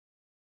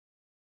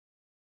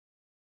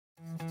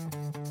Do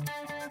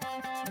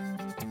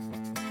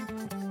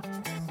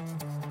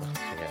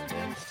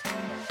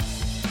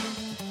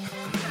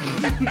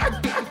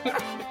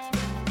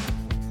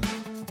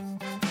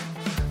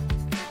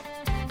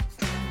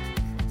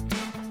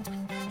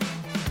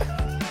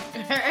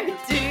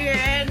your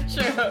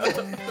intro.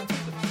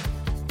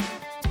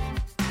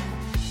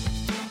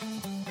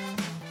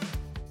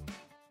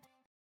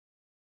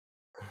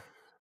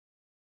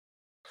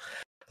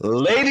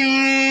 Ladies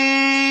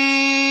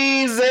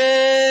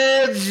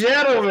and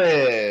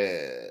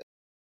gentlemen,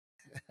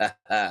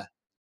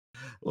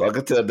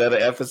 welcome to another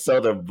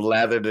episode of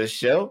Blather the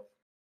Show.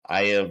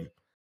 I am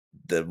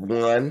the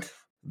one,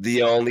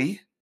 the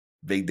only,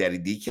 Big Daddy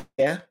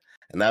Decaf,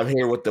 and I'm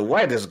here with the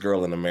whitest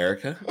girl in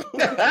America.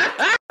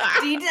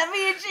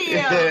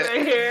 DWG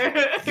over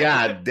here.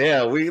 God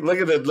damn, we look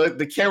at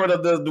the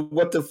camera does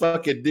what the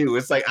fuck it do.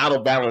 It's like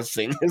auto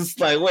balancing. It's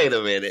like, wait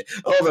a minute,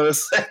 hold on a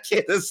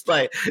second. It's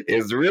like,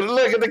 it's really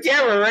look at the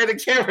camera, right? The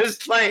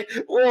camera's like,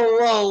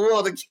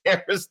 whoa. The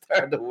camera's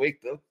starting to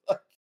wake the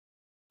fuck.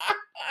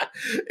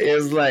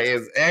 It's like,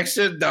 it's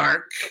extra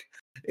dark.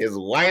 It's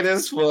white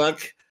as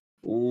fuck.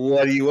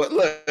 What do you want?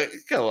 Look,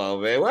 come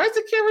on, man. Why is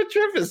the camera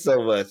tripping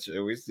so much?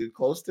 Are we too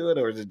close to it,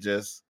 or is it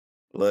just?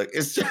 Look,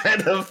 it's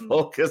trying to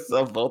focus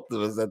on both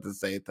of us at the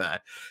same time.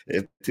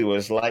 It's too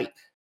much light.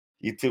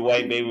 You too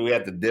white, maybe we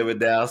have to dim it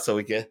down so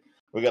we can.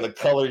 We're gonna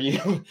color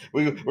you.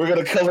 We're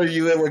gonna color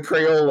you in with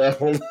Crayola.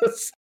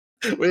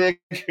 We're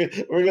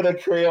gonna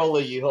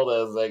Crayola you. Hold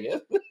on a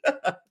second.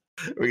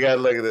 We gotta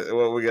look at it.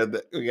 What we got?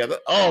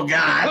 Oh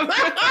God!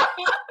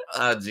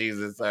 Oh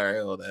Jesus! All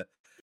right, hold on.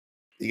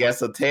 You got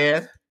some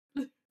tan?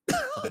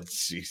 Oh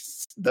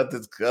jeez,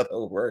 nothing's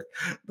gonna work.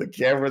 The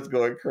camera's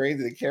going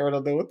crazy. The camera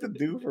don't know what to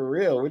do for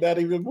real. We're not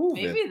even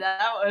moving. Maybe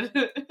that one.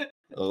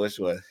 Oh, which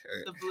one?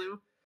 The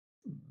blue.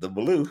 The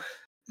blue.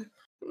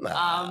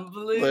 Nah.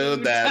 Blue.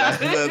 Nah.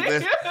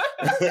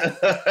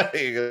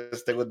 You gonna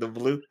stick with the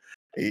blue?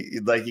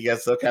 Like you got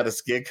some kind of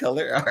skin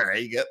color? All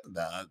right, you got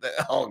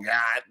Oh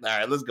God! All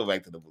right, let's go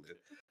back to the blue.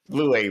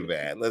 Blue ain't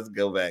bad. Let's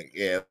go back.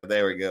 Yeah,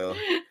 there we go.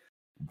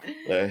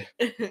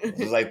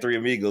 It's like Three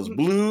Amigos.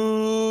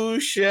 Blue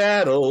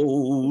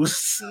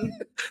shadows.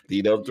 Do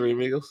you know Three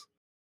Amigos?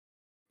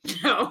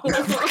 No.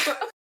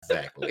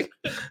 Exactly.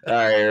 All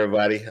right,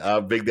 everybody.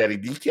 I'm Big Daddy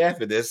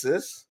Decaf, and this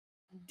is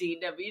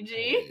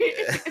DWG.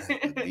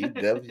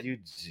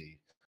 DWG.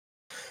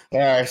 All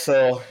right,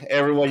 so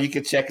everyone, you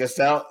can check us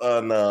out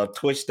on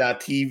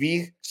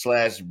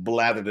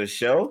twitch.tv/Blather the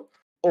Show,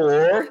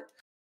 or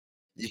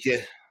you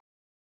can.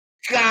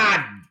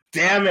 God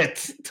damn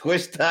it!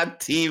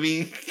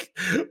 Twitch.tv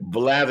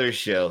Blather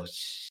Show.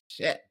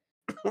 Shit.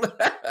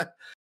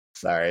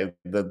 Sorry,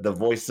 the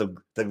voice of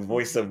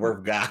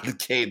Murph God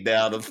came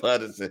down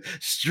upon us and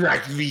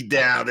strike me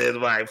down in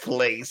my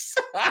place.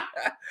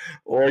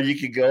 Or you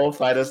can go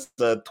find us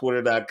on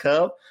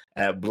twitter.com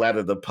at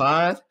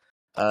blatherthepod.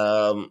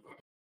 I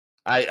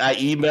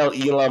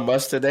emailed Elon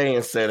Musk today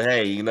and said,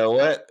 hey, you know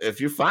what? If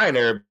you're fine,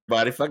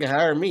 everybody, fucking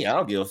hire me. I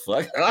don't give a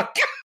fuck.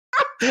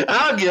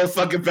 I don't give a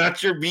fuck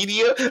about your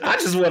media. I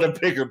just want a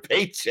bigger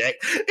paycheck.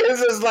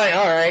 It's just like,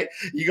 all right,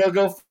 you gonna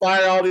go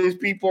fire all these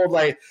people?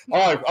 Like,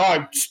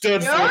 I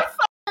stood for.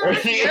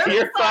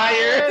 You're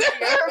fired.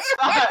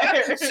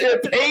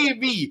 Shit, pay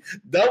me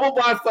double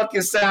my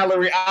fucking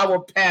salary. I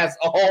will pass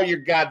all your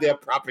goddamn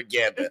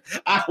propaganda.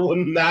 I will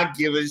not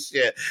give a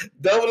shit.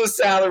 Double the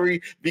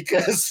salary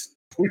because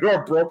we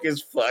are broke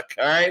as fuck.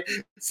 All right,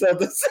 so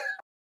this.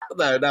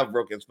 No, not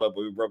broke as fuck,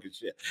 but we broke as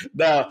shit.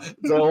 No,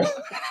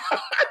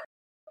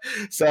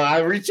 so I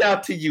reach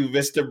out to you,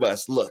 Mr.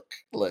 Musk.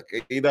 Look,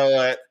 you know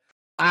what?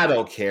 I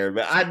don't care,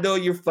 man. I know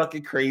you're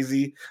fucking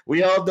crazy.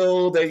 We all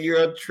know that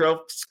you're a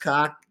Trump's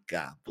cock.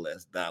 God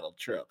bless Donald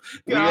Trump.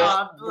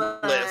 God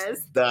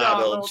bless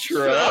Donald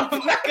Trump.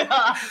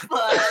 God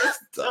bless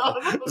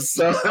Donald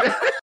So,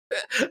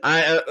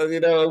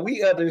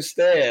 we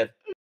understand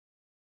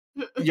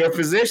your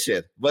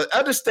position, but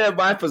understand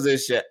my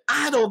position.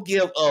 I don't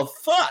give a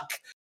fuck.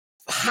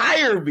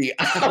 Hire me.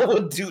 I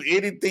will do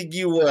anything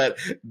you want.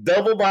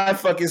 Double my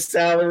fucking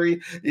salary.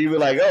 You be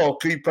like, oh,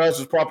 keep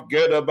pressing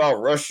propaganda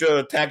about Russia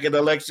attacking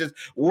elections.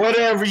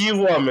 Whatever you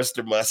want,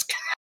 Mr. Musk.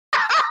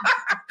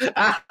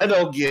 I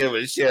don't give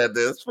a shit at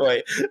this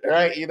point.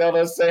 Right? You know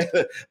what I'm saying?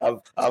 I'm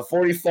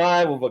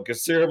 45 with a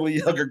considerably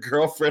younger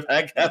girlfriend.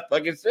 I got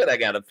fucking shit I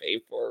gotta pay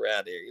for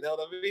around here. You know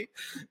what I mean?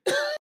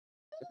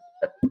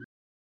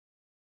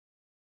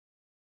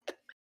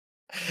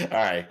 All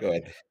right, go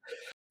ahead.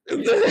 All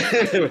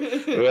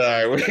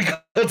right, we're going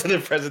to go to the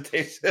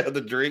presentation of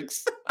the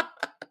drinks.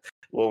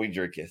 What we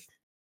drinking?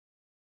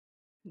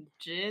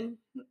 Gin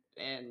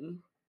and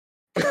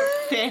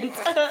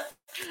Fanta.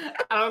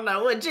 I don't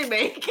know. What'd you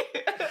make?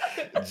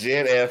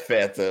 Gin and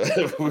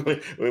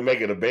Fanta. We're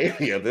making a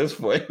baby at this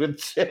point with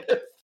gin.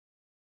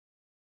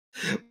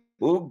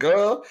 Ooh,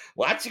 girl,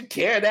 why'd you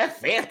carry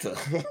that Fanta?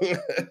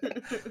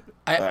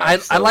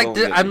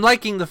 I'm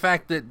liking the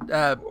fact that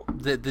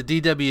the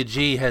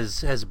DWG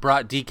has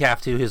brought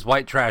Decaf to his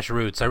white trash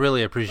roots. I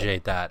really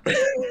appreciate that.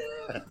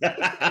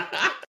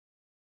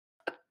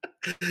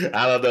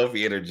 I don't know if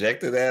he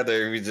interjected that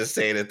or if he just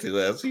saying it to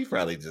us. He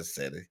probably just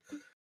said it.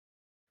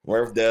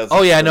 Murph does.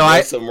 Oh yeah, no,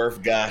 a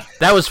Murph guy.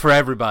 That was for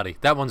everybody.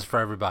 That one's for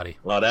everybody.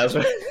 Well, that's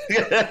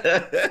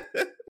right.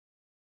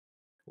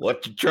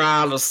 What you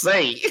trying to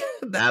say?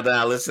 Now that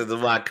I listen to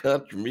my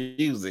country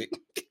music.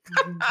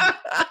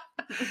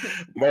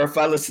 Murph,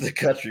 I listen to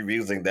country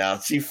music now.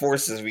 She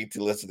forces me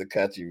to listen to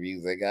country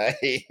music. I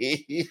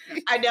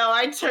know.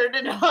 I turned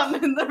it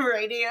on in the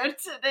radio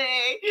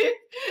today,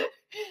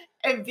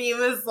 and B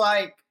was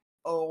like,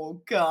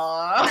 "Oh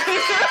God."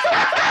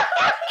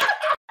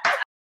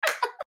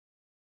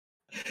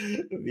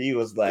 He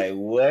was like,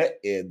 "What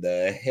in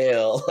the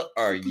hell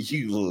are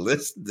you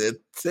listening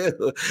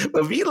to?"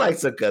 But he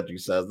likes some country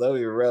songs. Don't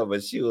be wrong,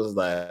 but she was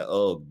like,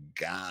 "Oh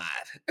God."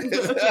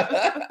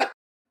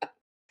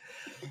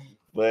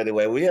 But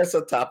anyway, we had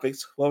some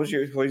topics. What was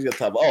your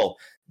topic? Oh,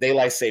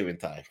 daylight saving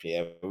time.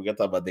 Yeah, we're gonna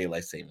talk about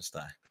daylight saving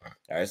time.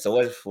 All right. So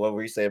what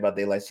were you saying about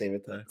daylight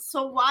saving time?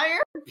 So why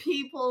are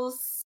people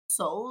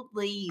so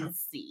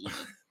lazy?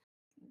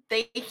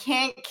 They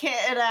can't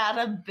get out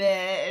of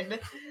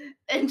bed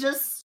and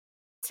just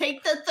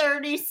take the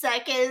 30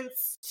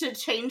 seconds to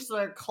change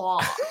their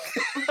clock.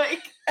 And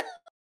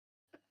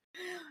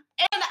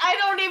I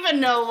don't even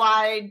know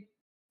why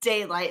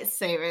daylight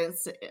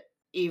savings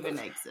even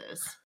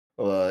exists.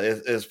 Well,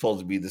 it's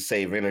supposed to be to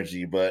save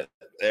energy, but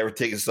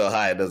everything is so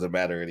high it doesn't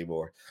matter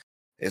anymore.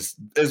 It's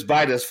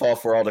Biden's fault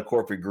for all the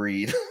corporate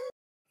greed.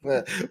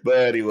 But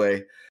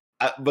anyway.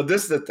 But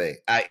this is the thing.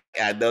 I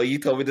know you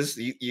told me this.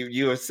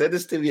 You have said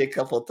this to me a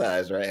couple of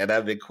times, right? And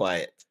I've been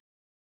quiet.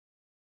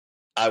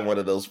 I'm one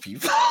of those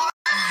people.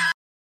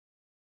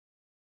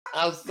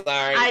 I'm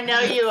sorry. I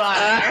know you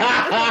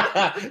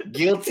are.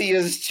 Guilty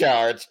as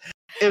charged.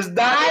 It's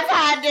not. I've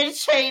had to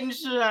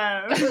change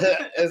them.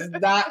 It's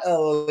not a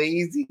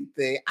lazy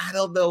thing. I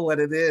don't know what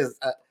it is.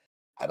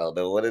 I don't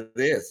know what it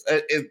is.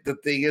 The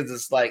thing is,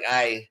 it's like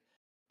I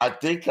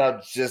think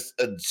I'll just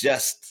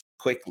adjust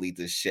quickly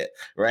to shit,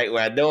 right?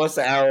 When I know it's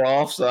an hour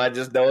off, so I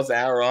just know it's an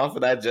hour off,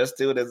 and I just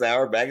do it as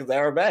hour back.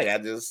 But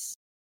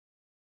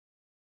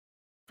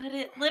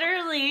it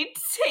literally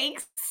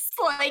takes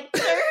like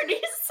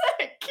 30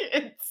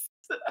 seconds.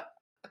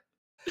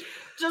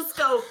 Just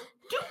go.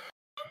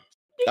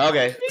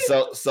 Okay,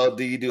 so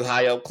do you do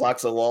high up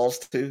clocks on walls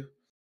too,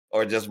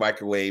 or just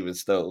microwave and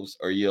stoves,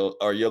 or you'll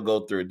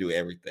go through and do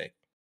everything?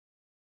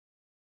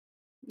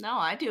 No,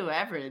 I do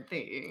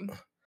everything.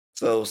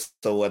 So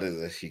what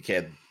is it? You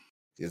can't.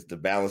 It's the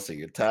balance of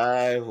your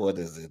time. What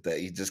is it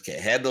that you just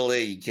can't handle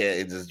it? You can't.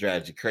 It just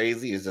drives you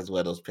crazy. It's just one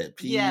of those pet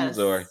peeves, yes.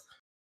 Or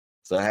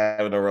so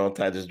having the wrong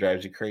time just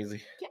drives you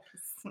crazy. Yes.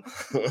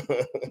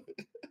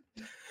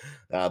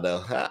 I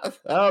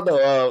don't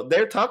know.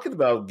 They're talking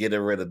about getting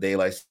rid of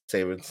daylight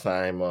saving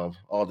time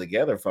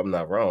altogether. If I'm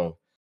not wrong,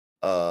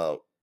 I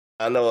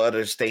know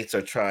other states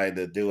are trying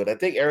to do it. I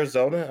think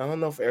Arizona. I don't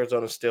know if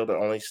Arizona's still the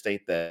only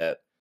state that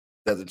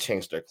doesn't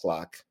change their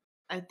clock.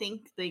 I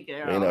think they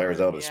get. You know,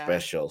 Arizona's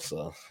special,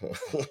 so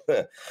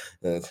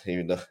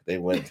even though they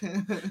went.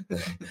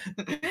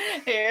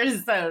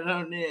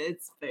 Arizona,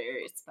 it's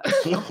very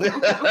special.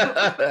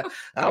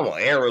 I'm an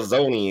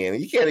Arizonian.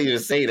 You can't even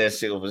say that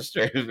shit with a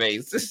straight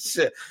face. This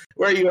shit,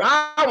 where you?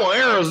 I'm an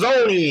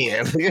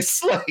Arizonian.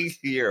 It's like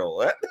you're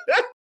what?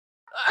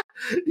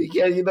 You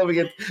can't. You know,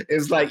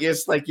 it's like you're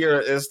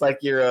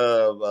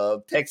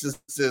Texas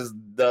is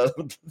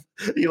the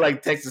you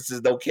like Texas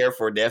don't care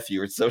for a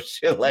nephew or some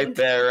shit like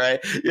that,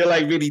 right? You're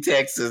like mini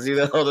Texas, you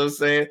know what I'm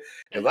saying?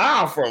 And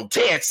I'm from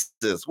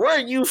Texas. Where are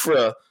you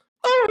from?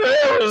 I'm from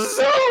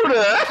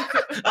Arizona.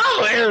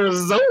 I'm an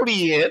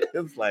Arizonian.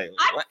 It's like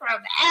I'm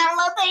from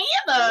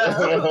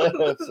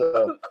Alabama.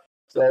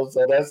 so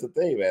that's the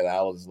thing, man.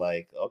 I was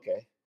like,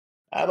 okay,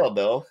 I don't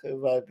know if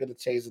I'm gonna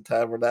change the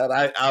time or not.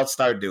 I'll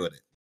start doing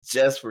it.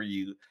 Just for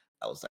you,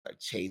 I will start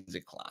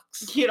changing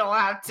clocks. You don't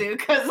have to,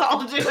 because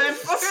I'll do it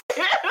for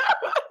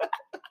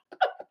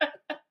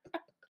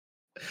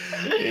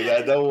you.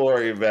 Yeah, don't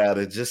worry about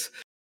it. Just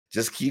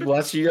keep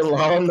watching your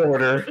Law and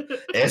Order,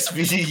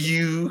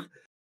 SVU,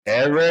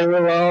 and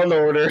regular Law and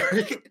Order,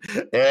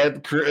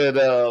 and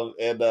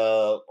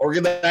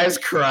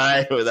organized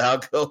crime,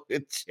 without going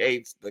and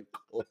change the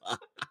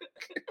clock.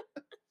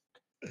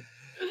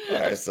 All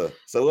right, so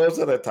what was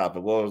the other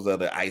topic? What was the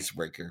other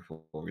icebreaker?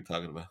 What were we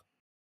talking about?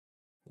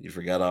 You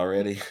forgot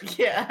already?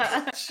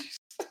 Yeah.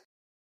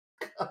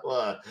 Come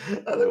on.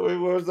 What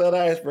was that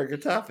icebreaker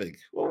topic?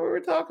 What were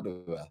we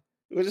talking about?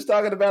 We were just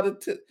talking about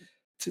it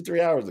 2-3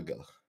 hours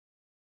ago.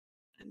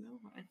 I know,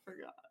 I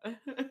forgot.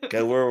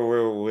 Okay, we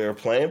were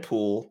playing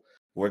pool.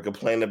 We're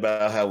complaining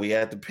about how we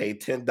had to pay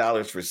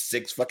 $10 for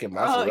 6 fucking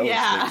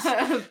mozzarella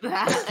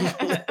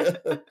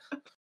sticks.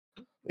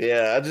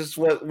 Yeah,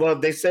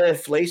 they say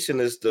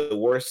inflation is the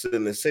worst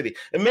in the city.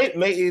 And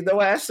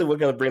actually we're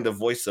gonna bring the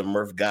voice of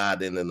Murph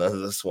God in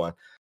this one.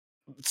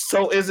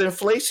 So is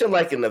inflation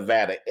like in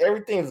Nevada?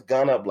 Everything's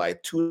gone up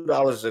like $2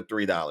 or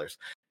 $3.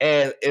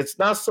 And it's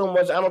not so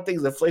much, I don't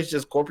think inflation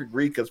is corporate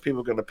greed because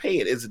people are gonna pay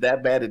it. Is it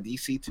that bad in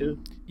DC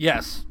too?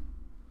 Yes.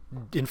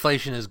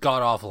 inflation is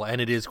god awful,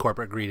 and it is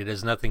corporate greed. It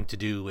has nothing to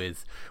do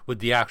with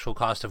the actual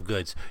cost of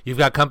goods. You've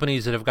got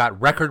companies that have got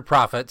record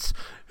profits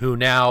who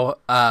now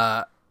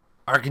are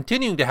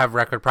continuing to have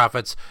record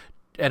profits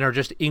and are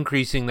just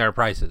increasing their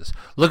prices.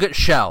 Look at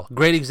Shell.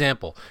 Great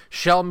example.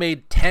 Shell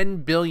made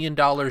 $10 billion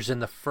in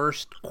the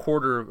first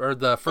quarter, or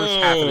the first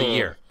half of the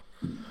year.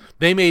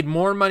 They made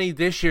more money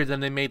this year than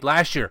they made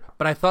last year.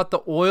 But I thought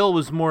the oil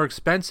was more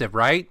expensive,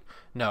 right?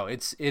 No,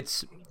 it's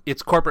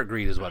corporate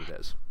greed is what it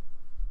is.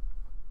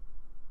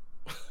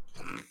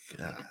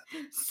 God.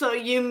 So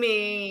you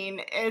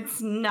mean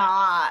it's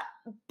not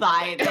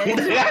Biden?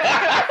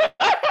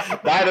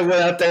 Biden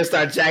went out there and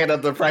started jacking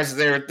up the prices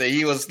and everything.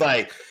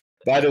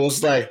 Biden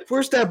was like,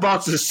 where's that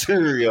box of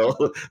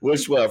cereal?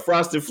 Which one?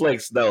 Frosted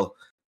Flakes? No,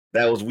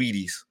 that was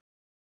Wheaties.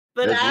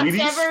 But That's that's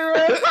Wheaties?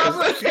 every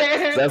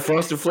Republican. Is that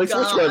Frosted Flakes?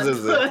 Which one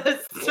is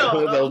it?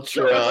 Donald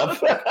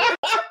Trump.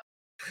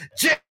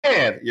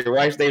 Jan! Your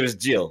wife's name is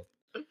Jill.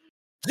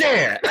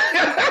 Jan!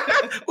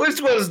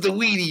 Which one is the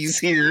Wheaties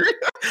here?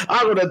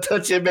 I'm going to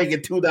touch it and make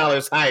it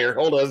 $2 higher.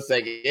 Hold on a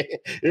second.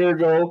 Here we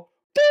go.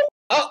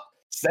 Oh,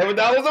 $7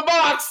 a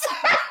box.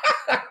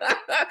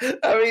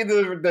 I mean,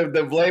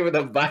 the blaming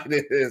of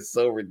Biden is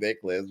so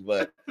ridiculous,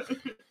 but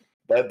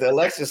the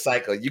election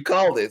cycle, you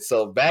called it.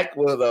 So back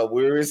when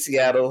we were in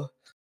Seattle,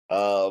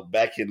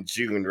 back in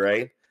June,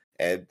 right?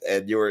 And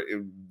you were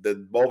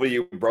the moment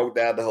you broke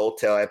down the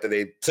hotel after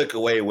they took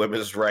away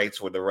women's rights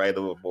with the right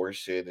of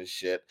abortion and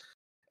shit,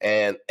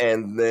 and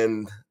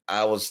then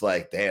I was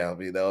like, damn,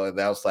 and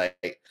I was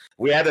like,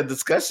 we had a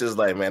discussion, it's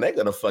like, man, they're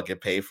gonna fucking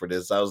pay for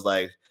this. I was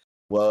like,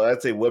 well,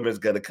 I'd say women's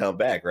gonna come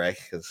back, right?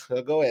 Because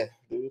go ahead,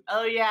 dude.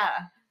 Oh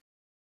yeah.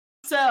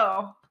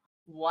 So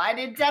why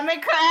did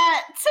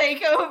Democrats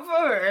take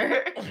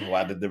over?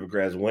 Why did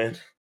Democrats win?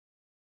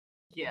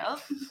 Yep.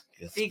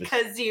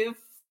 Because you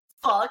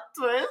fucked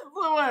with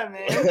the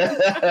women.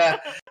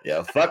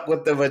 Yeah, fuck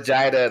with the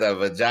vagina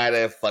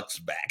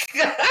fucks back.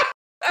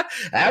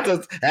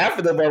 Half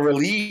of them are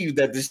relieved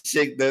that this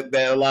shit that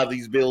a lot of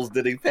these bills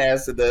didn't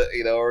pass in the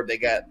or they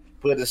got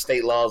put in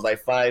state laws like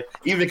 5.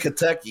 Even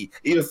Kentucky,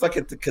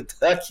 fucking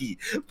Kentucky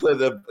put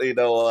women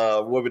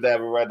that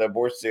have a right to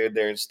abortion in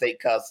their state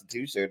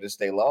constitution, their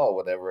state law, or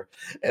whatever.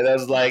 And I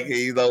was like,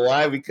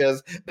 why?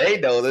 Because they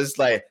know this.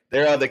 Like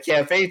they're on the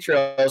cafe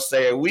trail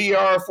saying we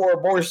are for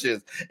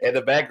abortions, and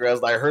the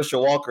background's like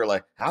Herschel Walker,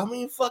 like how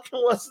many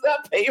fucking ones did I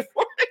pay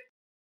for it?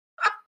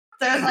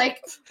 They're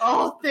like,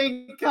 oh,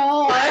 thank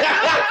God.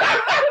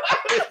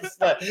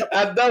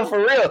 I know for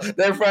real.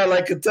 They're probably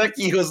like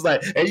Kentucky was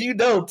like, and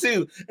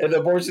too. And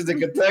abortions in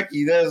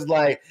Kentucky, there's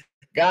like,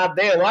 God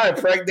damn, I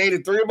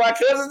impregnated 3 of my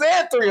cousins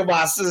and 3 of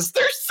my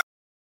sisters.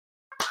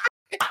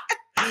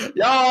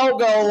 Y'all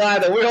gonna lie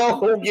that we all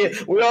gonna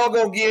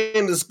get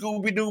in the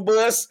Scooby-Doo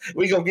bus.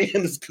 We gonna get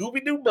in the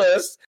Scooby-Doo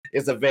bus.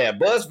 It's a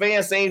bus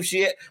van, same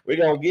shit. We're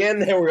gonna get in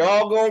there. We're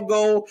all gonna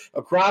go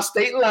across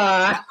state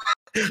line.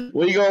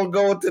 We gonna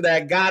go to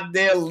that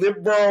goddamn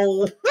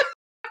liberal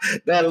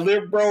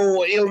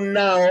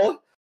Illinois.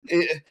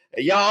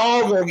 Y'all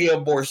all gonna get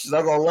abortions.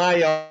 I'm gonna line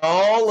y'all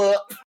all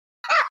up.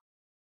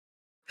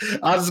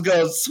 I'm just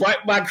gonna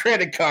swipe my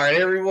credit card,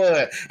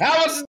 everyone. How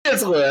much is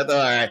this one? All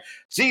right,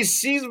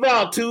 she's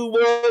about 2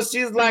 months.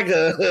 She's like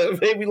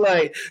maybe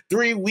like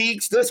 3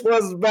 weeks. This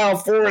one's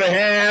about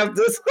 4.5.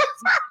 This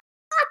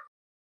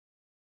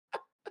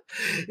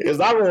is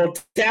I'm gonna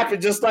tap it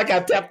just like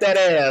I tap that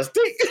ass.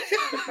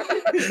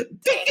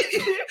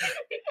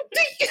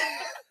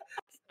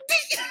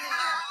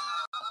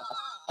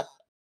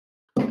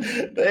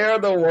 They are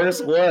the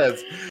worst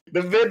ones.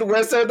 The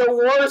Midwest are the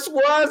worst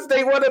ones.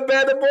 They want to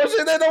ban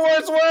abortion. They're the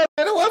worst ones.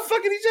 They don't want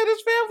fucking each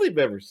other's family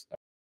members.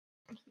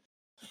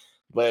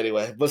 But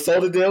anyway, so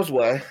the deals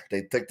won.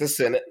 They took the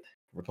Senate.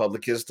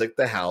 Republicans took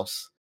the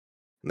House.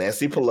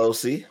 Nancy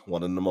Pelosi,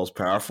 one of the most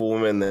powerful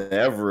women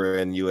ever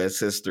in U.S.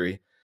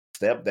 history,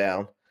 stepped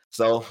down.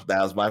 So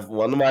that was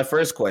one of my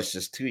first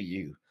questions to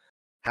you.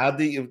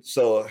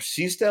 So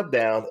she stepped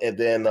down, and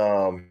then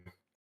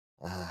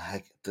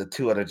the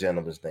 2 other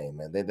gentlemen's name,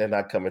 man, they're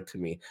not coming to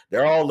me.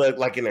 They're all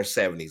like in their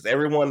 70s.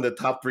 Everyone, the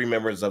top 3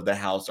 members of the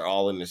House are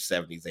all in their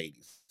 70s,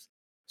 80s.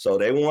 So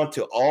they want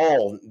to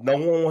no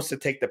one wants to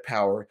take the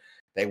power.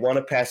 They want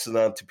to pass it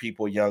on to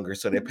people younger.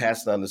 So they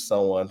pass it on to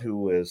someone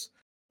who is,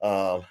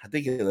 I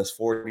think in his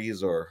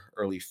 40s or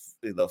early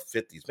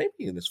 50s,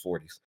 maybe in his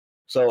 40s.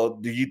 So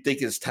do you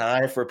think it's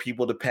time for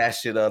people to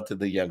pass it on to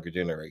the younger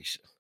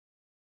generation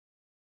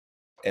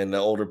and the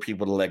older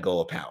people to let go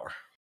of power?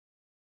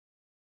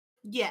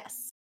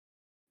 Yes.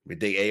 We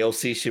think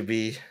AOC should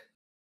be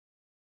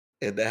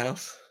in the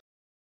House?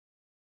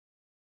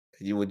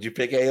 Would you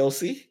pick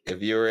AOC?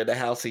 If you were in the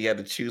House and you had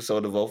to choose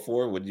someone to vote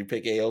for, would you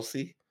pick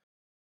AOC?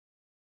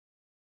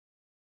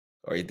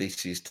 Or you think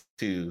she's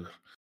too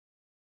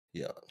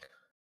young?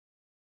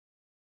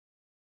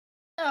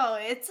 No,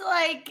 it's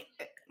like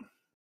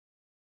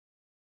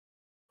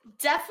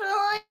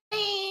definitely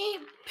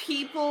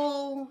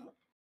people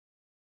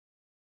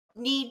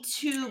need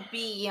to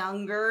be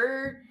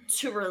younger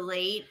to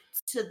relate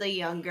to the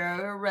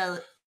younger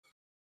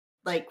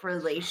like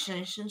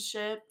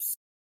relationships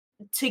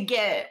to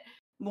get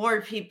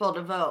more people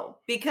to vote.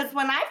 Because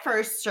when I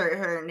first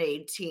turned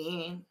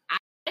 18, I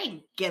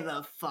didn't give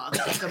a fuck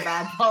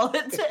about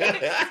politics.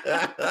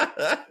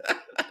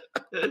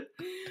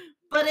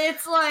 But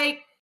it's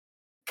like,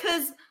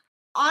 because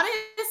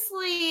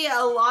honestly,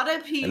 a lot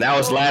of people. And that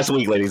was last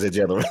week, ladies and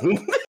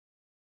gentlemen.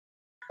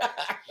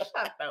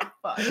 Shut the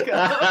fuck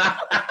up.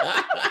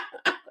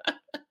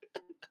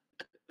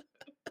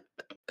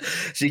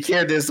 She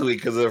cared this week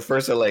because of her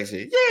first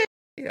election.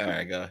 Yeah. All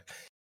right, go.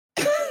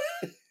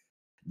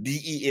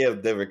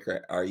 DEM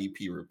Democrat, REP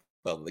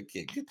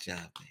Republican. Good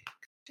job, man.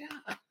 Good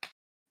job.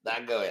 Now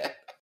go ahead.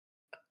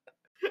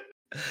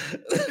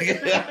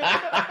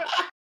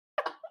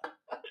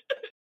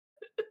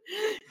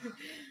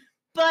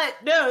 But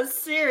no,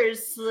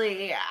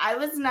 seriously, I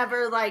was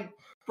never like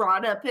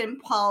brought up in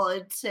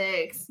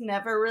politics,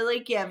 never really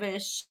give a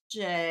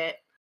shit.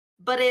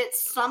 But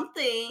it's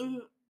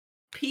something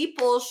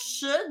people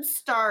should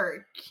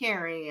start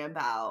caring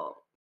about.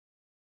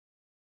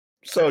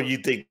 So you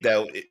think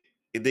that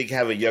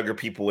having younger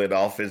people in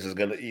office is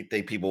gonna? You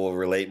think people will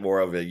relate more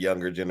of a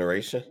younger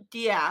generation?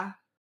 Yeah.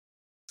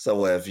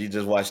 So if you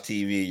just watch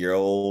TV, you're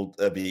old.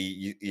 I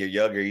mean, you're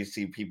younger. You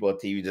see people on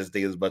TV just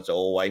think it's a bunch of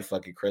old white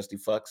fucking crusty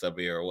fucks up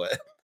here, or what?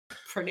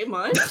 Pretty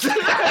much.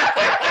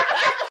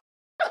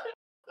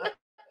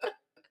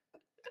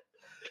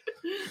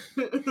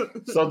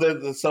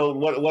 So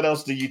what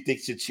else do you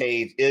think should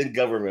change in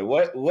government?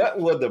 What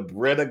would the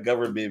Brenna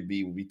government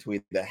be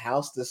between the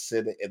House, the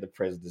Senate, and the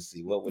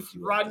presidency? What would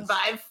you run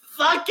by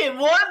fucking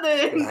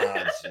women?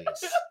 Oh,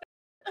 jeez.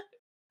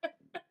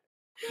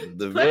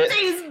 Put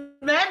these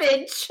men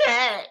in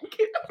check.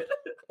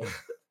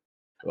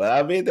 Well,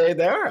 I mean, they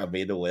are. I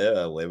mean, the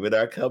women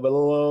are coming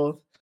along.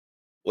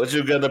 What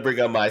you gonna bring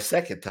on my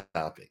second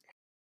topic?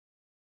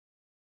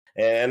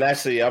 And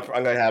actually, I'm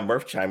gonna have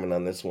Murph chime in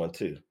on this one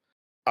too.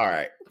 All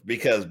right,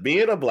 because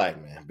being a black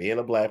man, being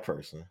a black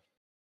person,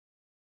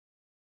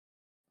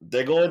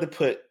 they're going to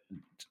put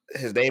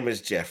his name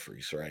is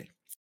Jeffries, right?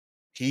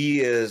 He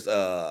is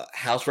a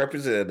House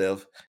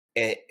representative,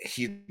 and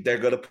they're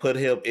going to put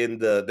him in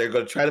they're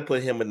going to try to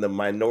put him in the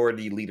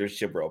minority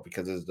leadership role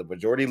because as the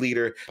majority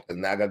leader is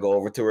now going to go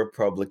over to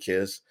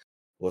Republicans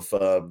with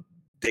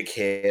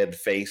dickhead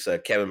face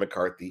Kevin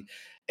McCarthy.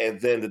 And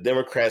then the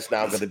Democrats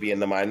now going to be in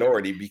the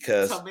minority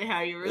because... Tell me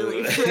how you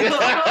really feel.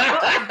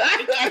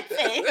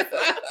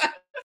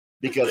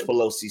 Because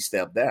Pelosi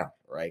stepped down,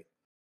 right?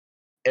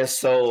 And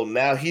so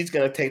now he's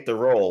going to take the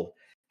role.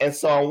 And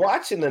so I'm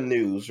watching the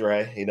news,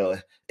 right? You know,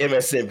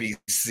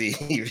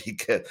 MSNBC,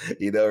 because,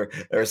 you know,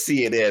 or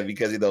CNN,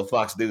 because, you know,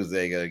 Fox News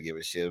ain't going to give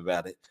a shit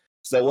about it.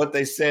 So what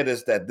they said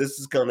is that this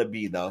is going to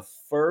be the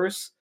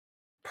first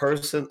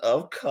person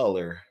of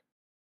color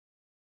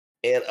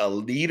in a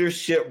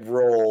leadership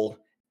role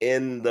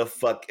in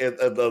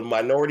the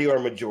minority or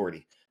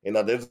majority. You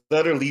know, there's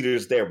other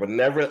leaders there, but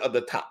never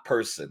the top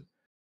person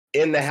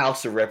in the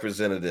House of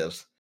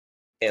Representatives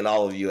in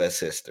all of U.S.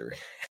 history.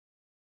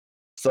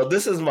 So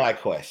this is my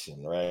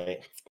question, right?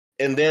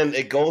 And then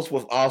it goes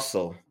with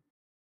also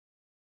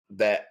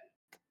that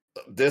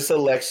this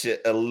election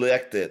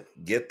elected,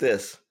 get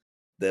this,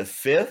 the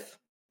 5th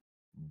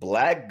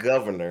black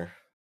governor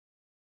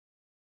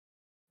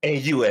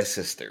in U.S.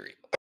 history.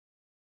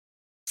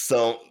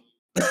 So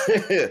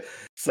I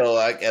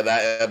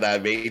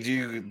made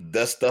you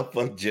dust up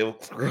on Jim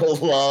Crow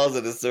laws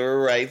and the civil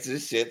rights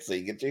and shit, so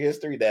you get your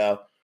history down.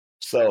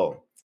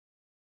 So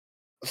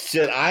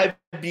should I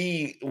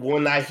be,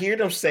 when I hear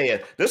them saying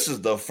this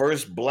is the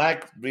first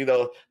black, you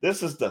know,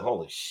 this is the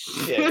holy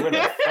shit, we're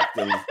the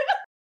fucking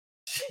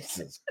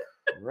Jesus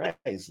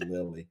Christ,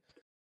 Lily,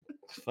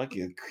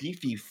 fucking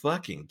creepy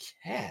fucking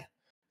cat.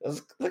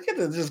 Look at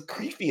it, just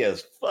creepy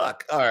as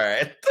fuck. All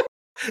right.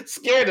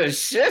 Scared the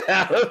shit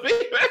out of me.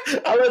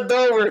 I looked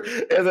over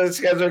and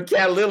the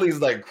cat Lily's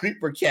like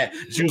creeper cat.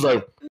 She was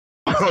like,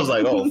 I was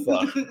like, oh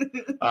fuck.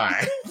 All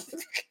right.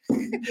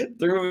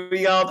 Threw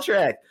me off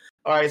track.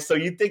 All right. So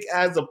you think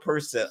as a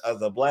person, as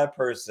a black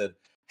person,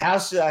 how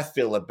should I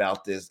feel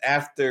about this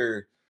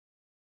after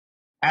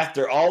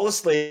all the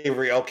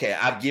slavery? Okay,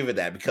 I've given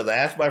that because I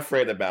asked my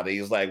friend about it.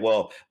 He was like,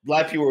 well,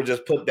 black people were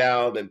just put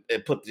down and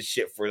put this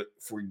shit for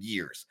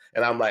years.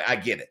 And I'm like, I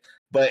get it.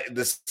 But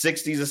the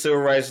 60s, the civil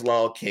rights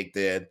law kicked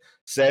in,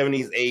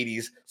 70s,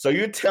 80s. So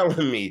you're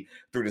telling me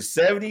through the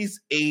 70s,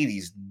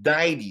 80s,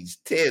 90s,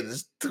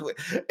 10s,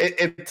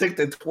 it took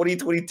the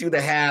 2022 to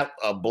have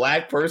a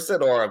black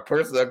person or a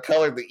person of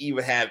color to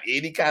even have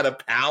any kind of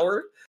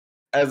power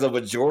as a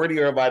majority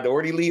or a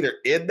minority leader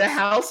in the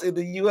House in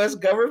the U.S.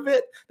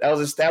 government that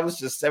was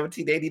established in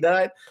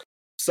 1789.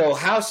 So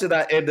how should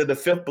I end the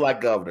 5th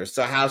black governor?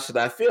 So how should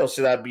I feel?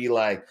 Should I be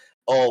like,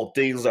 oh,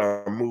 things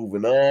are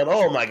moving on.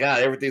 Oh my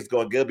God, everything's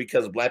going good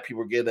because black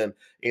people are getting,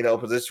 you know, a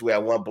position where I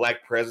want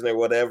black president or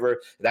whatever.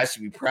 And I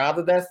should be proud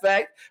of that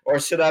fact. Or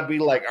should I be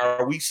like,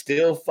 are we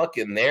still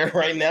fucking there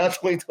right now,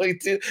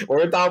 2022? Or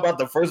we're talking about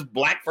the first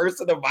black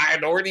person of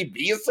minority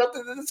being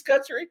something in this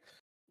country?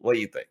 What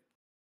do you think?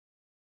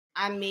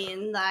 I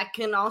mean, that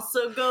can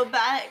also go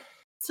back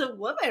to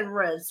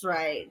women's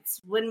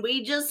rights when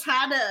we just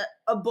had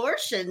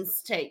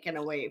abortions taken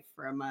away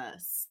from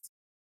us.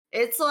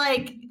 It's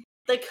like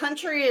the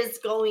country is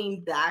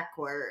going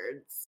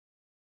backwards.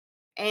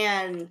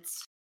 And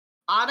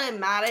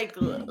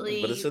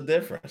automatically... But it's a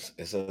difference.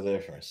 It's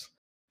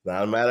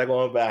not a matter of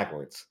going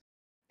backwards.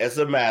 It's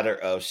a matter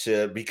of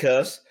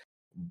because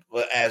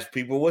as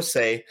people would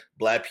say,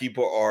 Black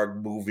people are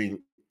moving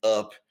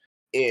up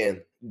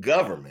in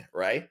government,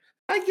 right?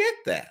 I get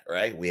that,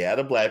 right? We had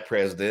a Black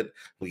president.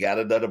 We got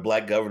another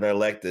Black governor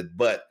elected.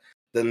 But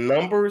the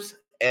numbers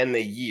and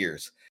the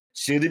years,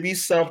 should it be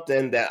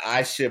something that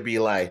I should be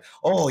like,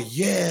 oh,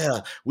 yeah,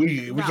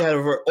 we got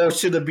to, or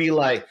should it be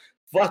like,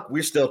 fuck,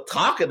 we're still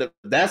talking.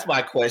 That's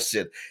my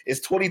question. It's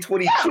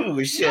 2022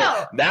 and shit.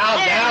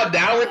 Now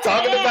we're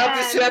talking about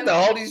this shit after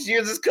all these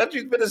years this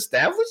country's been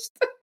established.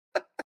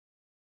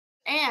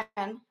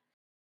 And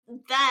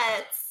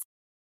that's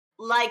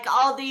like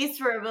all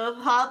these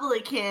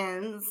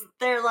Republicans,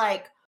 they're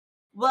like,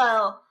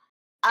 well,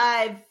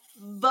 I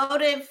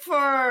voted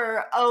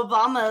for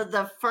Obama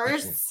the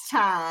first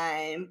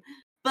time,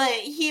 but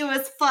he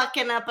was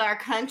fucking up our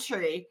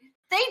country.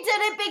 They did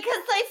it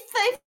because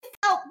they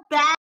felt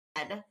bad.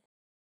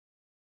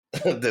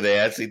 Did they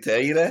actually tell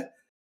you that?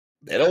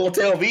 They don't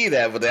tell me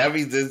that, but that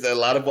means a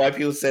lot of white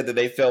people said that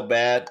they felt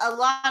bad. A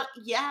lot,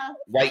 yeah.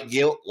 White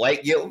guilt for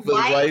the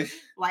wife.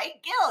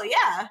 White guilt,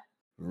 yeah.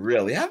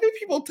 Really? How many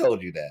people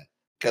told you that?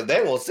 Because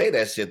they won't say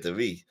that shit to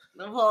me.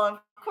 Well, of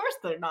course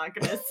they're not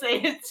going to say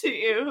it to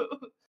you.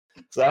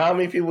 So how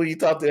many people you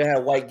talked to that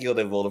had white guilt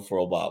and voted for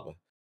Obama?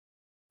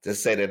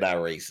 Just say they're not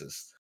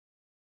racist.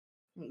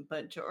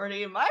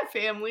 Majority of my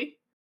family.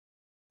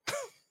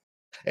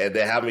 And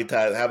then how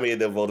many of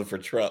them voted for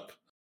Trump?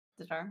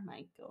 Did our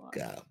mic go off?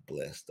 God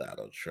bless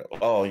Donald Trump.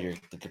 Oh, you're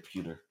the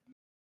computer.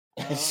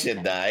 Oh, shit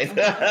okay.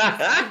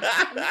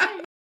 died.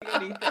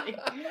 Anything.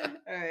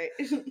 All right.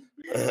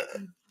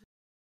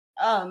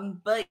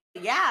 But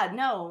yeah,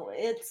 no,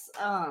 it's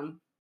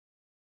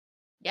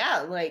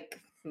yeah,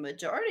 like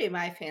majority of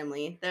my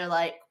family, they're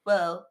like,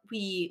 well,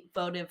 we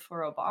voted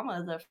for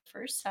Obama the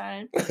first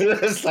time.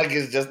 It's like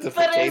it's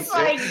justification. But it's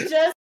like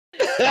just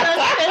to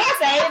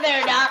say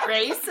they're not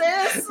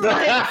racist.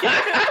 Like...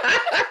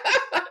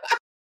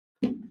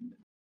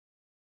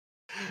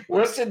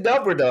 What's the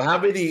number though? How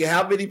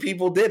many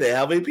people did it?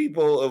 How many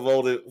people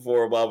voted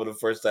for Obama the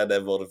first time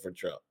that voted for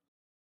Trump?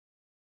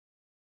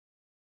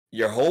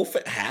 Your whole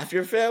half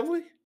your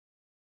family?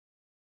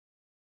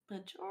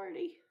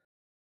 Majority.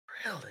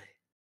 Really?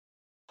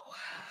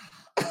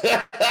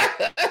 Wow.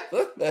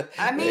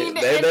 I mean,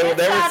 they would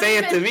never say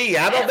it to me.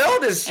 I don't know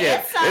this shit.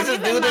 It's not this is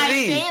new to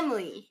me.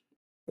 Family.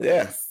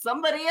 Yeah.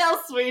 Somebody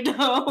else we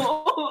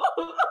know.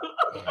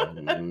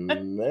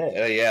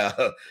 Yeah.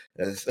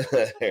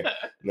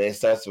 Name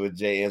starts with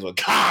J, ends with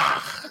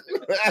Ka.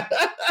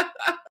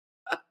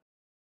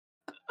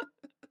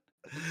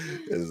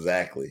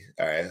 Exactly.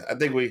 All right. I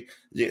think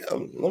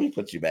let me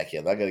put you back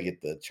in. I got to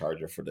get the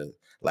charger for the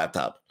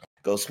laptop.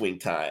 Go swing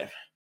time.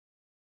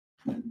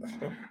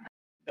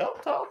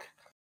 Don't talk.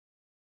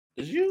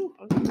 Is you?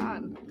 Oh,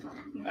 God.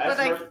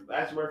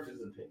 That's Murph's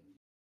opinion.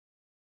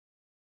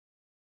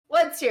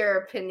 What's your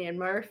opinion,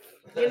 Murph?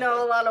 You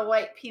know a lot of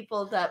white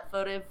people that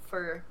voted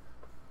for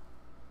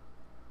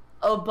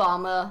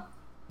Obama.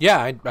 Yeah,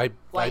 I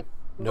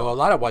know a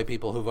lot of white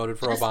people who voted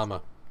for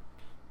Obama.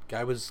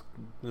 Guy was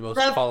the most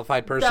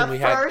qualified person we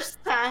had. The first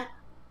time.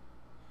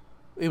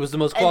 It was the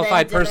most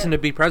qualified person to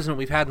be president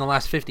we've had in the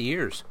last 50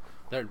 years.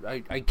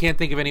 I can't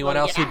think of anyone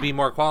else who'd be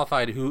more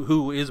qualified,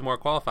 who is more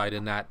qualified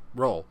in that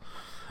role.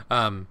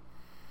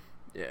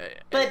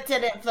 But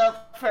didn't vote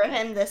for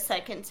him the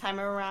second time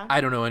around? I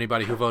don't know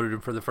anybody who voted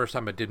him for the first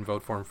time but didn't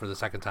vote for him for the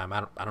second time.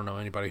 I don't know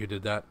anybody who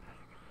did that.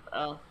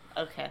 Oh,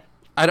 okay.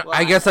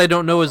 I guess I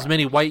don't know as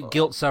many white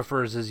guilt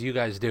sufferers as you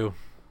guys do.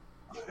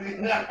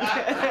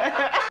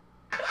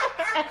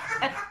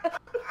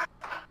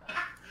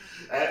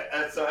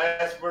 So I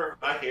asked Murph,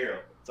 my hero.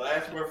 So I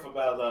asked Murph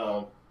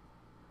about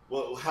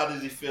how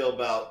does he feel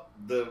about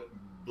the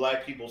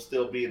black people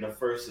still being the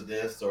first of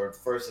this or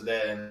first of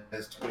that, and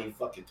it's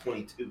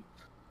 2022.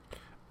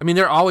 I mean,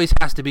 there always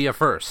has to be a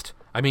first.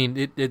 I mean,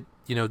 you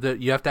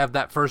have to have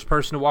that first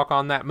person to walk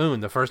on that moon,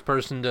 the first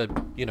person to,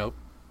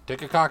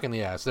 take a cock in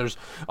the ass.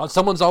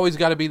 Someone's always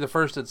got to be the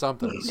first at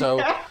something.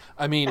 So,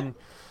 I mean,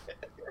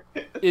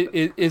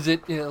 is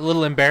it a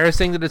little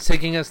embarrassing that it's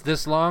taking us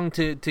this long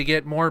to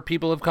get more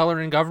people of color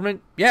in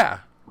government? Yeah.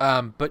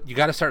 But you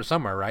got to start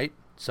somewhere, right?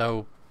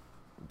 So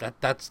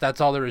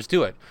that's all there is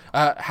to it.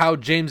 How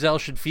Jamesel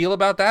should feel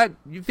about that?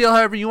 You feel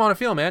however you want to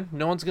feel, man.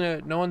 No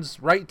one's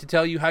right to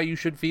tell you how you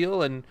should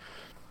feel, and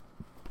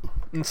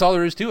that's all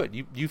there is to it.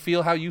 You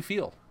feel how you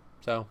feel.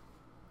 So.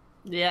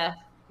 Yeah,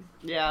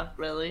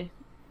 really.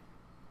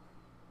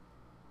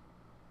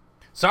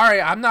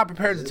 Sorry, I'm not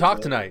prepared to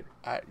talk tonight.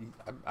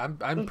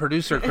 I'm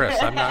producer Chris.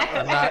 I'm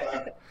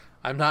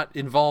not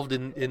involved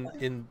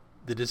in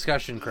the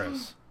discussion,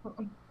 Chris.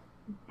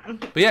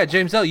 But yeah,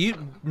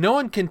 Jamesel, no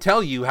one can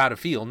tell you how to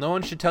feel. No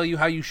one should tell you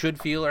how you should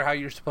feel or how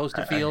you're supposed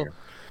to feel.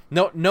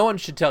 No one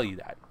should tell you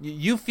that.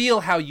 You feel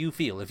how you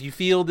feel. If you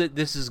feel that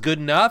this is good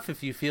enough,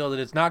 if you feel that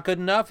it's not good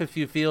enough, if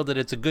you feel that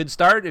it's a good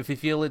start, if you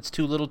feel it's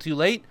too little too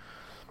late,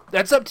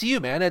 that's up to you,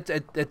 man.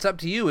 It's up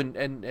to you,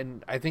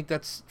 and I think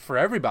that's for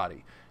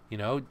everybody. You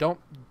know, don't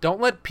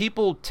let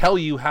people tell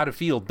you how to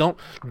feel. Don't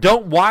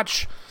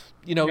watch,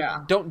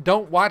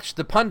 don't watch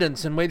the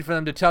pundits and wait for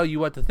them to tell you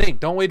what to think.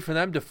 Don't wait for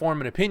them to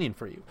form an opinion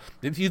for you.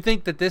 If you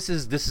think that this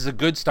is a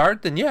good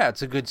start, then yeah,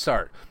 it's a good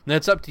start. And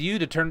it's up to you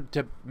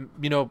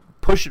to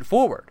push it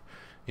forward.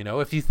 You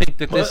know, if you think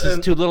that this is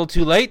too little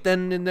too late,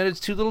 then it's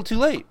too little too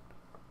late.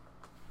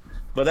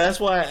 But that's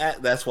why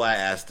I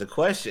asked the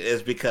question,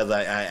 is because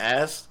I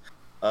asked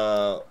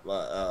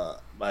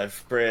my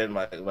friend,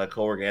 my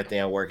coworker Anthony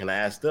at work, and I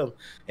asked him,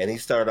 and he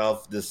started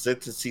off the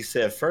sentence he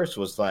said first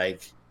was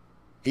like,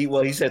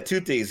 he said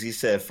two things. He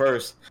said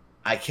first,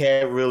 I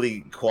can't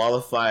really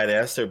qualify an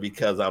answer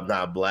because I'm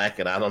not black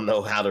and I don't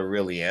know how to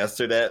really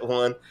answer that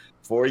one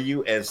for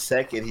you. And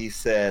second, he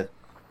said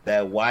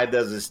that why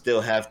does it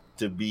still have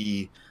to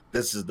be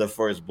this is the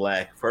first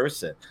black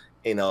person,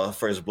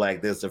 first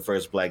black this, the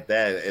first black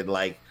that, and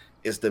like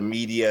it's the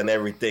media and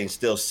everything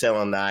still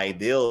selling the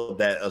ideal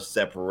that of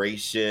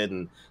separation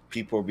and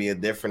people being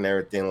different and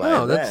everything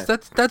like that.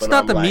 That's but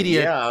not I'm the like,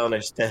 media. Yeah, I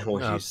understand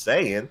what you're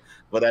saying,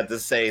 but at the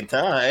same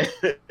time,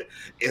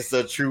 it's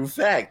a true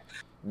fact.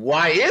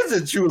 Why is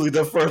it truly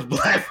the first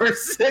black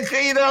person?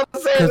 You know what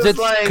I'm saying?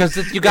 Because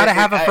you got to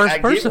have a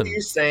first person. I get what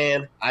you're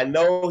saying. I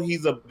know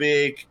he's a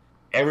big,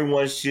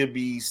 everyone should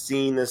be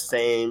seen the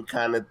same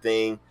kind of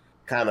thing,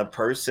 kind of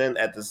person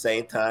at the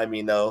same time,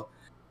 and I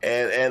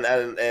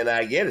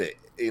get it,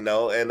 and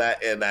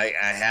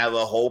I have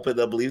a hope and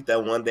a belief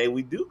that one day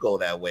we do go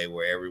that way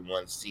where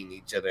everyone's seeing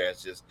each other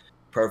as just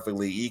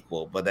perfectly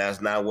equal, but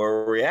that's not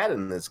where we're at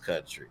in this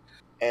country.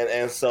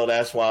 And so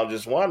that's why I'm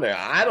just wondering.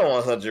 I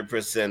don't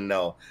 100%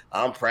 know.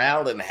 I'm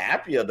proud and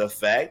happy of the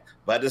fact,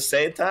 but at the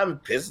same time,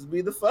 it pisses me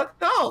the fuck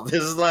off.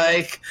 It's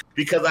like,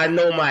 because I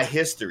know my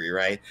history,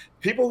 right?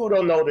 People who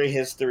don't know their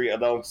history or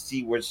don't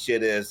see what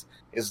shit is,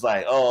 it's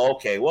like, oh,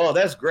 okay, well,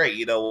 that's great.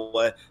 You know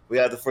what? We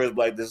have the first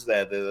black this,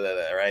 that,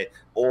 right?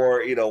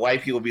 Or,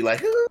 white people be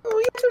like, oh,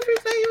 we have the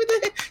first black,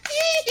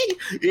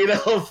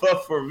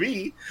 but for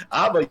me,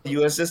 I'm a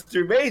U.S.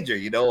 history major.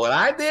 You know what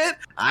I did?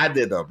 I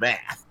did the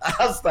math.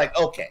 I was like,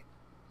 okay.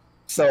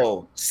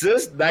 So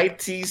since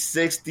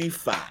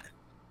 1965,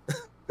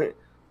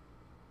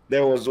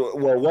 there was,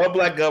 one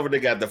black governor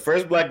the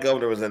first black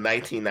governor was in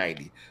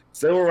 1990.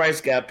 Civil rights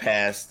got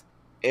passed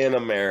in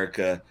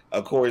America.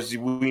 Of course,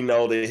 we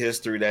know the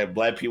history that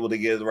black people to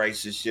get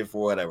rights and shit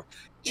for whatever.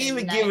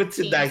 Even give it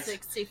to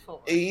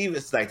 1964. Even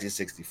it's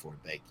 1964.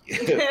 Thank you.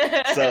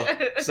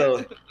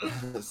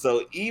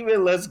 So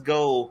even let's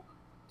go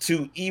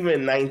to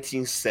even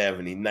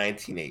 1970,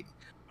 1980.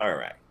 All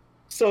right.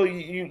 So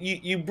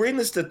you bring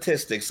the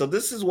statistics. So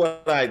this is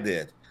what I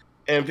did.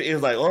 And it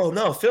was like, oh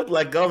no, fifth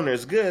black governor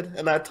is good.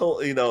 And I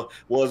told,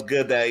 it's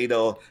good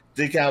that,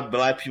 think how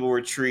black people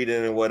were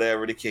treated and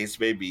whatever the case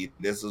may be.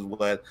 This is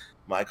what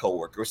my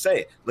coworker was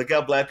saying. Look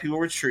how black people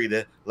were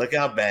treated. Look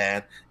how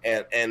bad.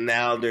 And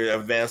now they're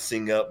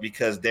advancing up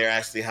because they're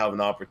actually having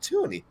an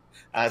opportunity.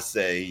 I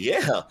say,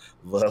 yeah,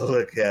 but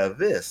look at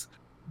this.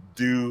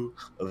 Do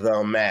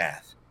the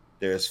math.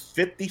 There's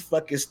 50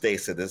 fucking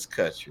states in this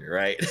country,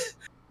 right?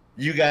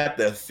 You got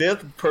the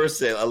fifth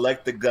person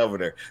elected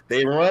governor.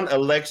 They run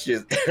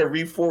elections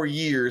every 4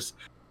 years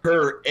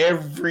per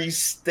every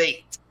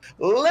state.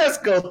 Let's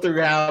go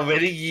through how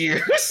many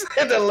years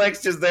and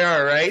elections there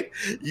are, right?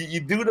 You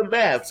do the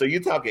math. So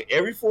you're talking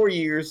every 4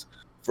 years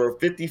for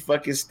 50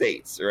 fucking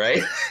states,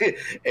 right?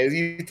 And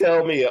you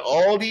tell me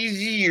all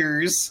these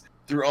years,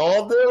 through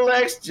all the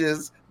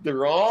elections,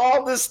 through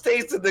all the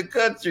states in the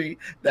country,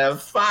 that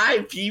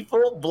 5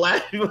 people,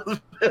 black people,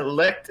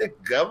 elected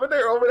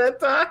governor over that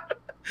time?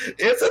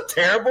 It's a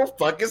terrible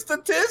fucking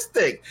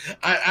statistic.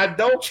 I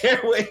don't care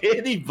what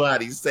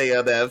anybody say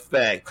on that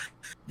fact.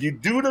 You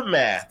do the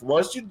math.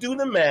 Once you do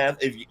the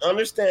math, if you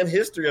understand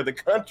history of the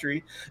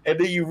country, and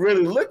then you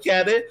really look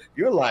at it,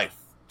 you're like,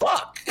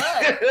 fuck.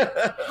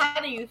 But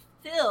how do you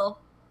feel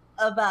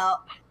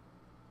about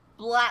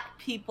black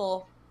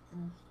people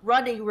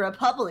running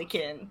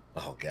Republican?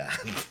 Oh, God.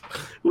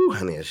 Ooh,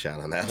 I need a shot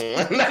on that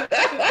one.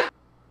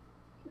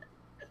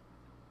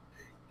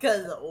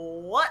 Because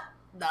what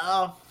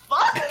the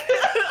fuck?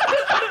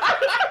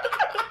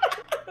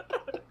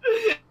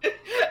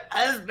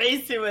 As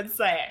Macy would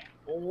say,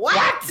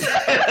 what?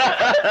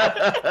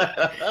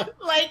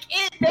 Like,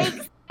 it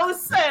makes no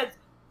sense.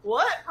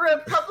 What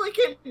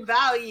Republican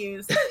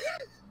values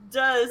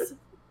does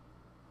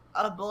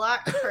a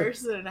black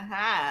person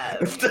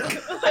have?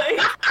 Like,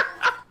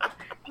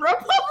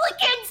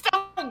 Republicans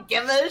don't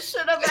give a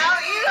shit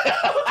about you.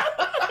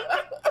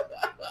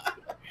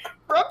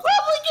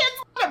 Republicans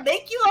want to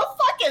make you a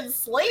fucking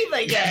slave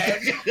again.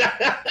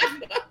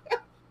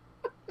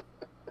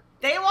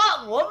 They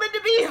want women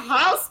to be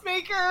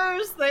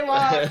housemakers. They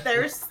want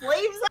their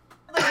slaves out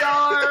in the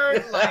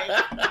yard. Like,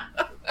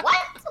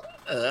 what?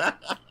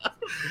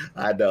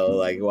 I know,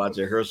 like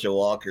watching Herschel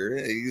Walker.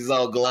 He's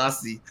all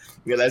glossy.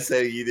 And I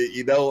said,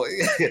 you know,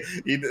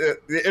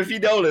 if you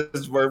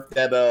notice, Murph,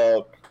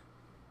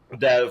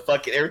 that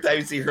fucking every time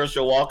you see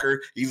Herschel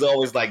Walker, he's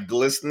always like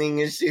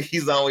glistening and shit.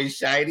 He's always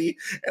shiny.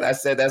 And I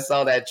said, that's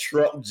all that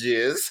Trump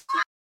jizz.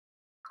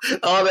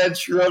 All that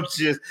Trump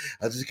jizz.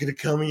 I'm just gonna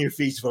come in your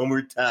face one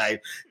more time.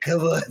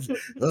 Come on.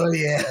 Oh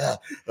yeah.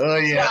 Oh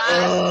yeah.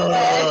 God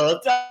Oh.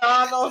 bless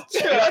Donald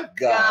Trump.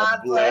 God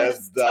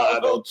bless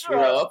Donald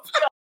Trump.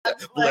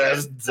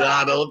 Bless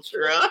Donald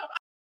Trump.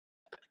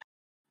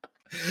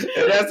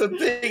 And that's the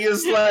thing.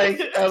 It's like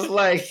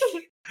I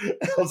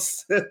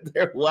was sitting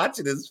there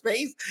watching his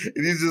face,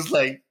 and he's just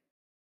like,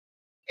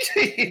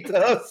 he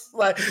does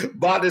like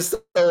bought his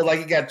soul like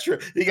he got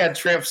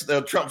Trump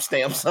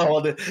stamps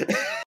on it,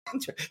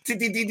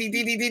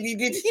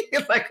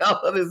 like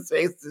all of his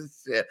face and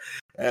shit.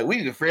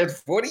 We've been friends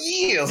for 40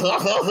 years.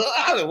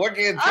 I've been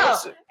working in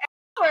Georgia.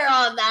 We're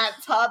on that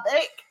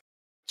topic.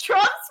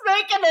 Trump's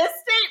making a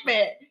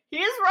statement.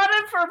 He's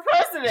running for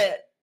president.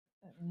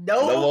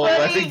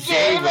 Nobody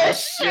gave a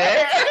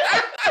shit.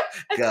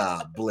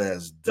 God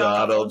bless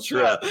Donald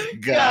Trump.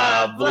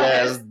 God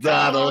bless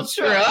Donald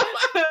Trump.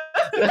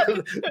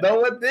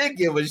 No one did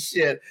give a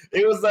shit.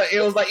 It was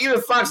like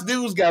even Fox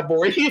News got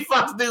bored.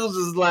 Fox News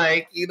is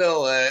like, you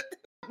know what?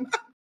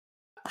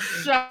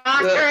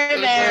 Shocker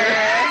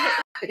there.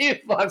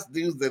 Fox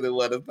News didn't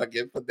want to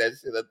fucking put that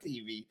shit on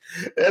TV.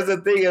 That's the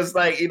thing. It's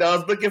like, you know,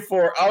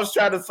 I was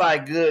trying to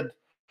find good.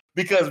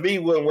 Because me,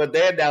 when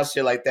they announce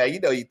shit like that, you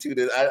know,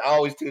 I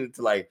always tune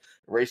into like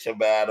Rachel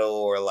Maddow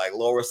or like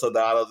Laura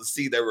Sodano to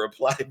see their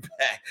reply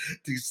back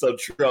to some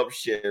Trump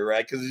shit,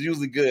 right? Because it's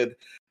usually good.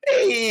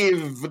 Hey,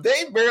 but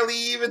they barely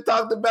even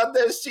talked about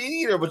that shit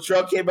either. But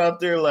Trump came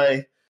out there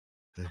like,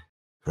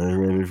 I'm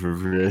ready for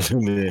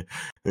president.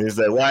 And he's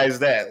like, why is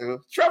that?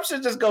 Trump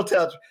should just go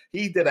tell.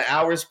 He did an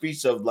hour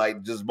speech of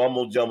like just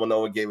mumble jumble. No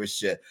one gave a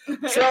shit.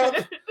 Trump,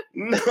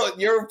 no,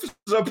 your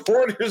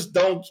supporters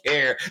don't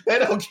care. They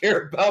don't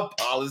care about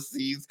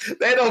policies.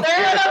 They don't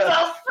care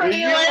about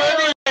free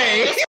anyway.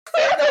 They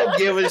don't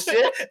give a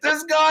shit.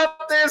 Just go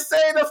out there and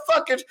say the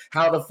fucking.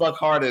 How the fuck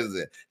hard is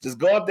it? Just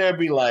go out there and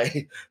be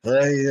like,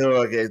 hey,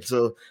 okay,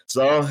 so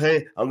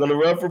hey, I'm gonna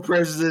run for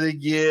president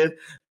again.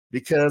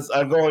 Because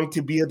I'm going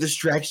to be a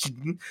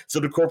distraction so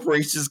the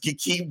corporations can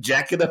keep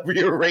jacking up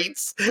your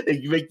rates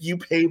and make you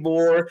pay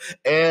more.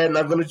 And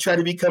I'm going to try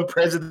to become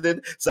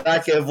president so I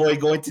can avoid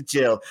going to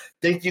jail.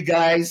 Thank you,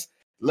 guys.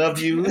 Love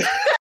you.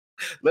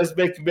 Let's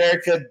make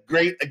America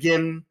great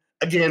again.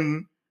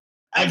 And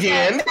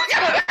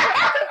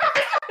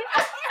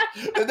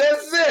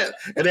that's it.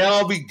 And they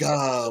all be,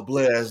 God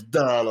bless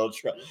Donald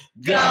Trump.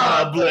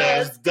 God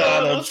bless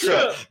Donald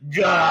Trump.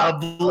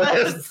 God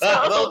bless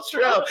Donald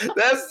Trump.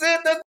 That's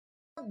it.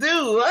 Dude,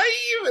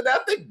 I even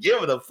have to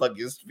give it a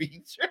fucking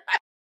speech.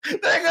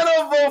 They're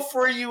gonna vote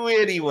for you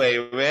anyway,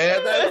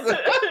 man.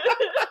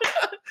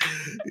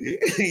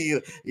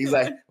 He's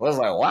like, I was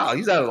like, wow,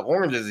 he's not as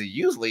orange as he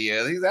usually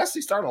is. He's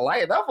actually starting to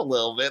lighten up a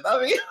little bit.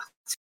 I mean,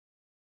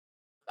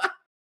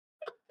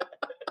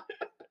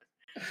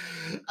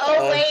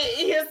 oh wait,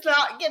 he's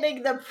not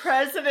getting the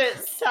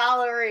president's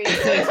salary.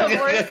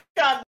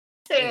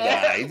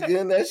 Nah, he's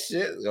getting that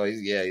shit. Oh,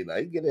 he's getting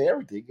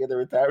everything. He's getting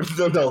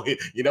retirement. No,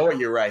 you know what?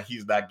 You're right.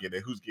 He's not getting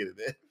it. Who's getting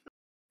it?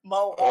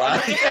 Mo.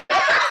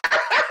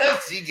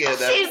 She getting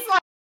that. She's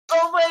like,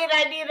 oh wait,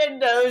 I need a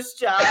nose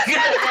job.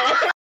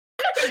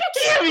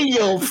 Give me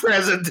your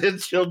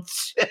presidential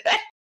check.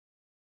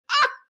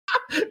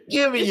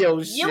 Give me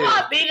your shit. You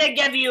want me to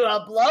give you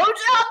a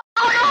blowjob?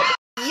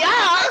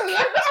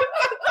 Yuck.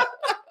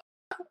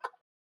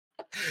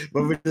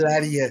 But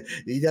Melania,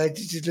 you know,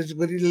 just a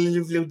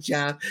little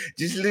job.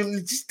 Just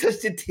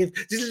touch the tip.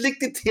 Just lick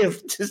the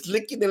tip. Just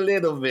lick it a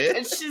little bit.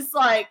 And she's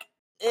like,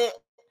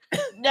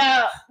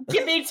 no,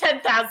 give me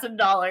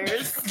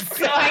 $10,000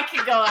 so I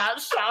can go out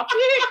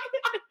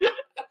shopping.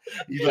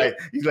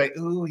 He's like,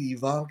 ooh,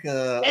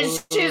 Ivanka. And ooh.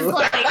 she's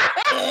like,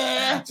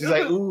 she's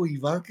like, ooh,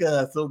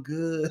 Ivanka, so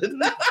good.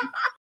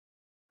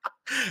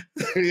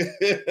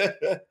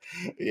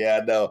 Yeah,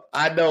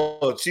 I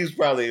know. She's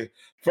probably,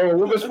 from a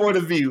woman's point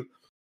of view,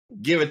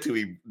 give it to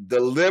me.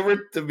 Deliver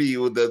it to me.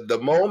 The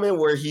moment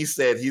where he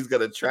said he's going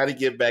to try to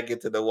get back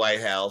into the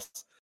White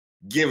House,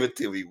 give it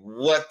to me.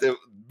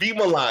 Be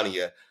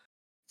Melania.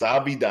 So I'll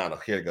be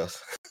Donald. Here it goes.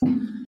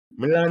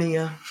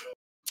 Melania,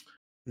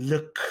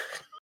 look,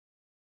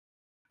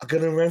 I'm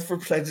going to run for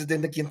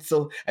president again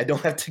so I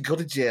don't have to go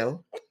to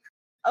jail.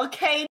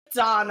 Okay,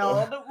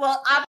 Donald.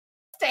 Well, I'm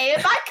stay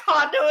in my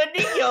condo in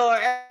New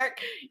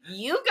York.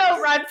 You go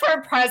run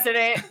for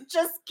president.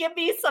 Just give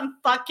me some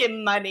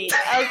fucking money,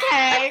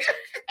 okay?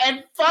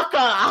 And fuck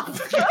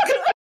off.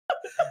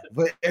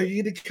 But are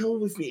you gonna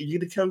come with me? Are you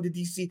gonna come to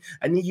DC?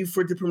 I need you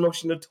for the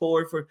promotional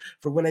tour for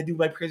when I do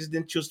my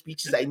presidential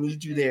speeches. I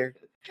need you there.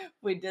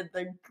 We did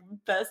the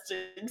best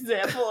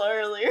example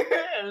earlier.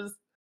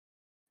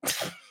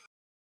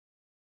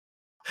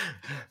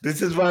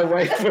 This is my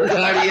wife,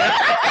 Melania.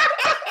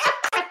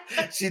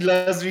 She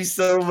loves me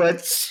so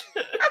much.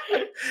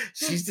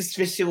 She's the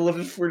special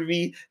one for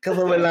me. Come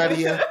on,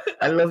 Melania.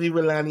 I love you,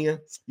 Melania.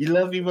 You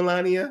love me,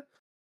 Melania?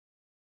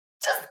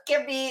 Just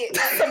give me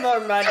some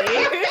more money.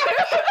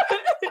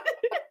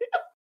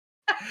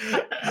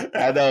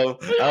 I know.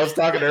 I was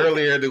talking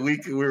earlier in the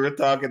week. We were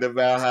talking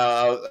about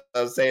how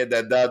I was saying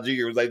that Don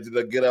Jr. was like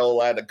the good old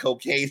line of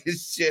cocaine and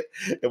shit.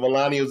 And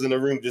Melania was in the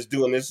room just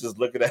doing this, just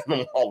looking at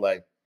him all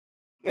like,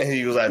 and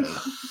he was like,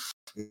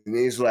 and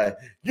he's like,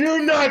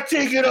 "You're not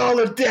taking all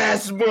of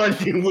Dad's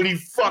money when he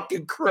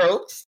fucking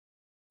croaks.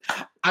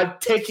 I'm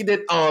taking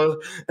it all.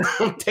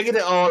 I'm taking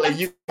it all, and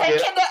you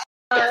taking it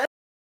all.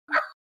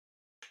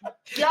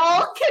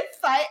 Y'all can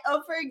fight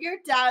over your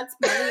dad's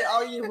money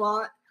all you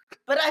want,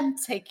 but I'm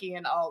taking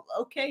it all,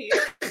 okay?"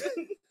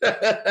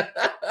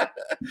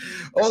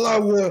 All I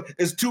want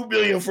is $2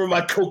 million for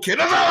my cocaine.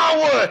 That's all I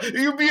want.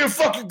 You're being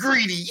fucking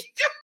greedy.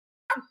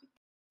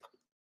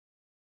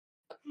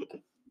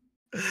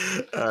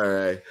 All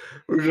right,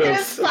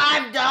 here's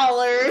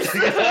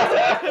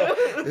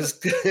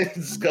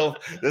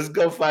 $5. Let's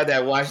go find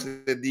that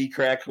Washington D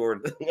crack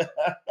whore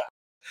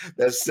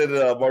that's sitting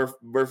on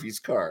Murphy's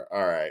car.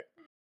 All right,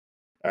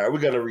 we're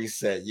gonna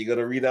reset. You're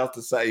gonna read out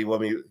the side. You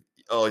want me?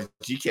 Oh,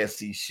 you can't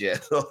see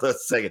shit. Hold on a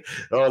second.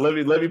 Oh,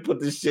 let me put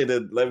this shit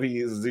in. Let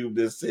me zoom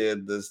this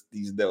in.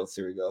 These notes.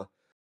 Here we go.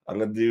 I'm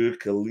gonna do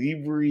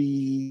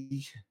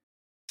Calibri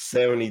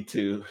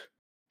 72.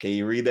 Can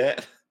you read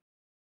that?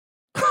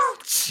 Oh,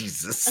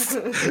 Jesus.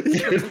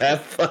 You're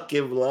that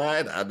fucking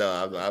blind? I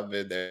know. I'm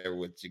in there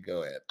with you.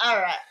 Go ahead. All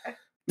right.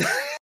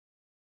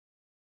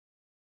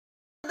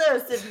 For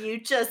those of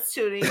you just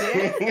tuning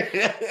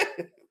in,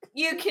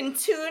 you can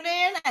tune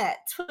in at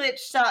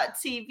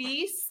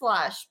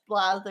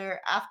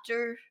twitch.tv/blather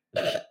after.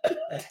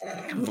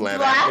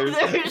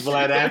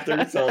 Blood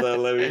after. Hold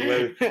on,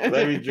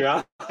 let me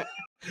drop.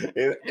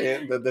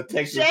 The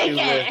text Shake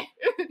it.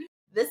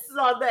 This is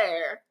on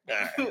there.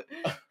 Right.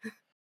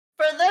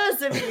 For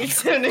those of you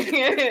tuning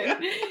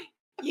in,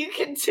 you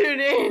can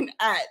tune in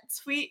at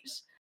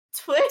Twitch.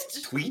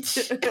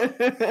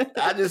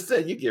 I just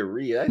said you can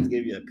read. I just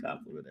gave you a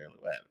compliment there.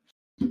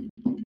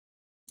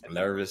 I'm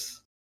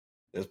nervous.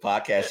 This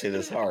podcast shit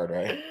is hard,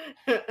 right?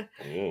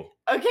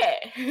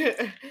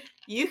 Okay.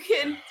 You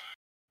can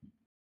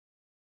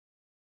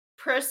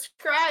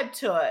prescribe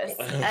to us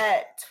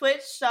at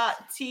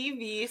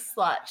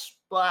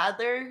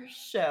twitch.tv/blather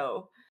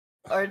show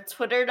or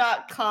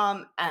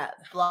twitter.com at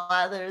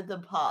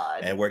blatherthepod.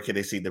 And where can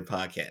they see their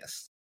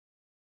podcast?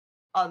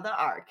 On the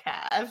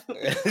archive.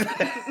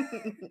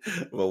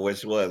 Well,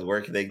 which was?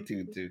 Where can they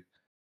tune to?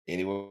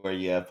 Anywhere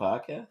you have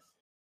podcasts?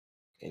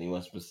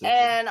 Anyone specific?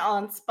 And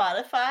on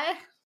Spotify.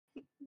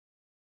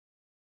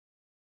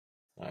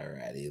 All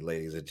righty,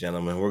 ladies and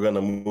gentlemen, we're going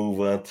to move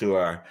on to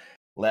our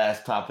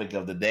last topic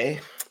of the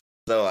day.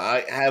 So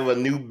I have a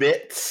new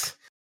bit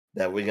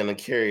that we're going to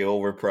carry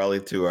over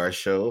probably to our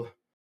show.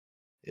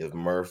 If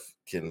Murph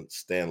can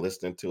stand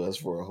listening to us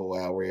for a whole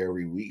hour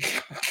every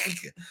week.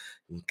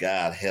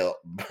 God help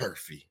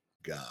Murphy.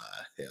 God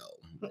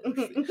help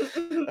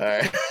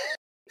Murphy.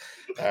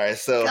 All right,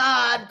 so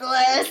God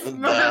bless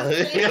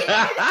Murphy.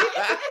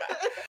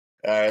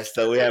 All right,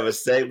 so we have a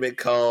segment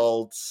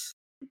called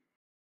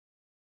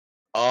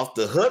Off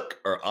the Hook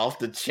or Off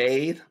the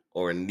Chain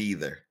or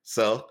Neither.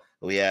 So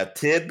we have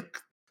 10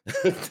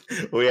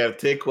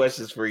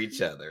 questions for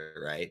each other,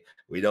 right?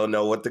 We don't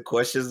know what the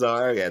questions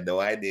are. We have no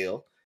idea.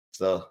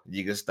 So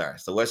you can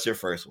start. So what's your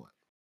first one?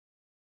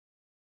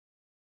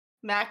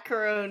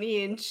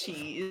 Macaroni and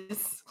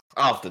cheese.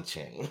 Off the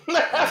chain.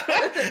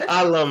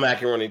 I love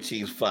macaroni and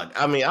cheese. Fuck.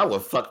 I mean, I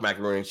would fuck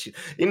macaroni and cheese.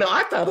 You know,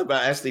 I thought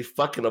about actually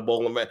fucking a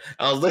bowl of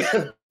I was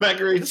looking at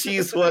macaroni and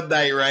cheese one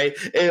night, right?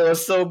 And it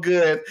was so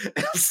good.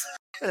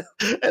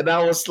 And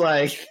I was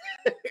like,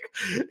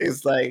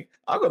 it's like,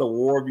 I'm going to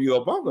warm you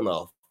up. I'm going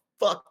to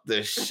fuck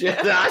the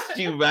shit out of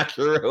you,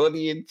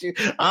 macaroni and cheese.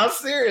 I'm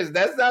serious.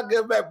 That's not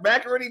good.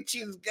 Macaroni and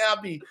cheese has got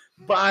to be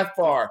by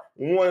far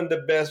one of the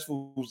best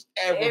foods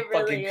ever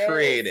fucking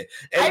created.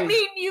 And I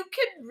mean, you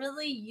can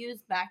really use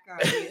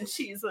macaroni and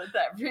cheese with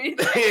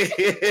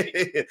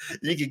everything.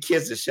 You can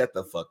kiss and shut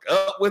the fuck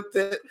up with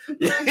it.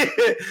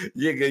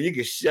 You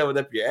can shove it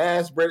up your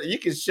ass, brother. You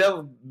can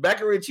shove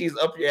macaroni and cheese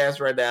up your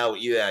ass right now.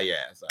 Eat it out your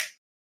ass.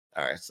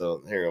 All right,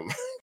 so here I'm.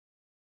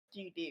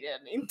 Do you need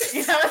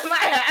anything out of my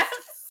ass?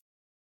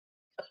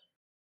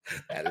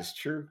 That is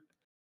true.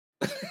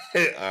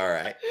 All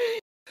right.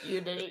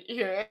 You didn't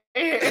hear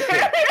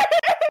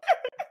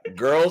it.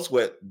 Girls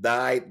with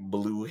dyed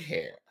blue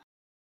hair.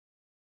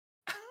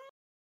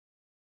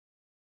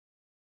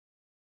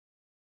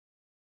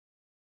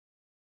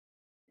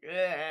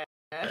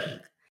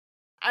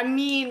 I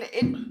mean,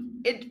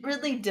 it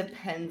really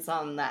depends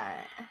on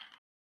that.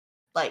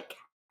 Like,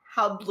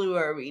 how blue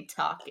are we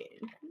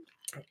talking?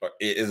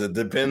 Is it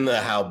depending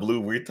on how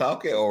blue we're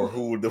talking or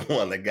who the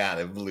one that got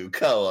it blue?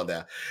 Come on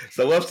now.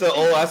 So what's the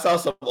old? I saw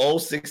some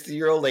old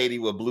 60-year-old lady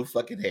with blue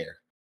fucking hair.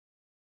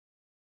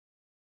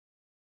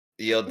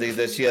 You don't think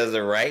that she has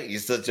a right? You're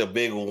such a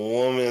big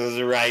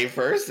woman's right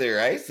person,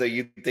 right? So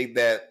you think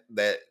that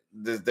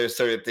there's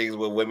certain things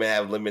where women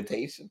have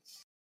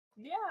limitations?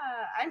 Yeah,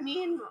 I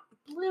mean,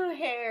 blue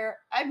hair.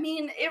 I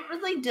mean, it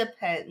really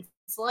depends.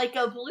 Like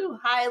a blue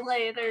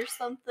highlight or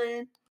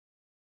something.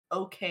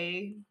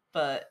 Okay,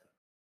 but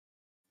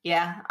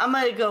yeah, I'm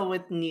gonna go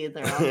with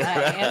neither on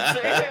that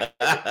answer.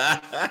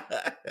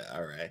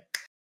 All right.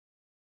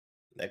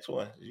 Next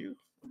one. You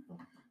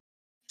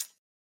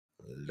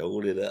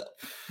load it up.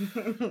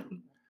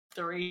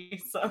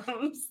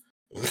 Threesomes.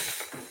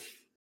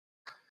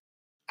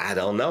 I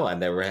don't know. I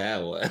never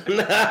had one.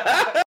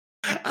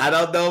 I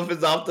don't know if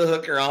it's off the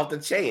hook or off the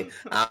chain.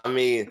 I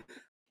mean,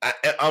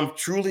 I'm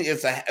truly,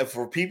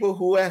 for people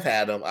who have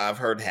had them, I've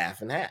heard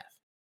half and half.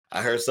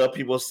 I heard some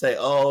people say,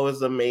 "Oh,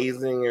 it's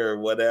amazing" or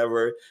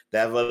whatever.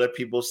 That other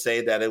people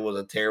say that it was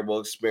a terrible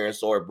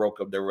experience or it broke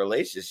up their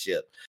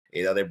relationship.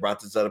 You know, they brought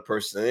this other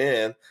person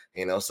in.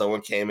 You know,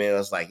 someone came in and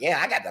was like, "Yeah,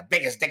 I got the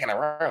biggest dick in the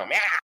room." Yeah,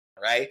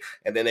 right.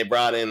 And then they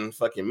brought in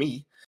fucking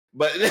me,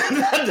 but they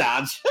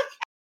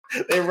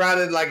brought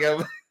in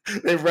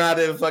they brought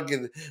in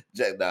fucking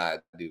dude,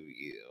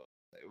 you know.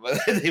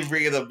 But they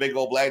bring in a big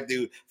old black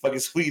dude, fucking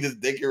sweet his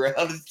dick around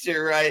and shit,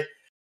 right?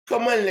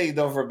 Come on, lady,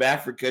 from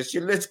Africa.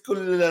 Shit, let's go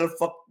to the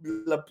fuck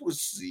the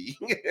pussy,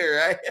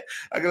 right?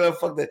 I'm gonna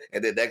fuck that,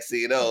 and then next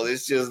thing you know,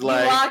 it's just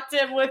like you walked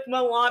in with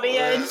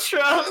Melania and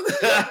Trump,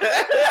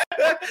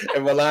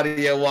 and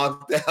Melania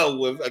walked out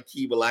with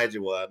Akeem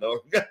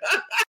Olajuwon.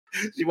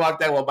 She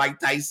walked out with Mike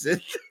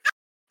Tyson.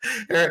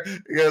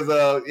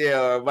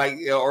 Because Mike,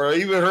 or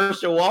even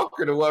Herschel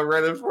Walker, the one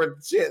running for the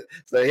shit.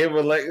 So him,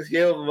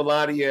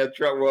 Melania, and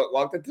Trump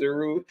walked into the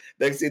room.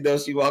 Next thing you know,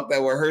 she walked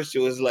out where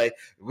Herschel was like,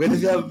 "What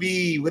does that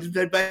mean? What is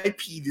that my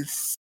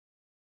penis?"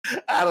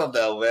 I don't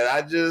know, man.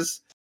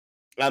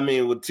 I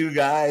mean, with two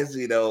guys,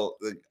 you know,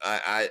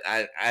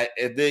 and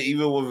then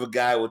even with a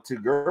guy with two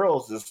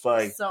girls, it's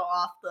like so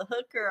off the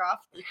hook or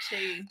off the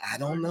chain. I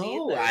don't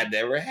know. Neither. I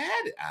never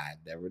had it. I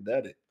never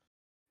done it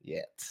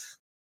yet.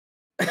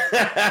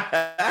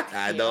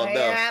 I don't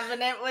know. You're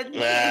having it with me.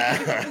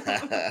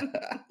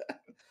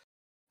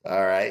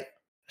 All right.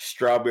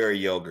 Strawberry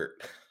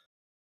yogurt.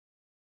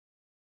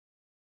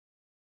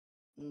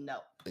 No.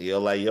 You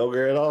don't like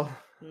yogurt at all?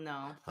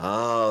 No.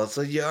 Oh,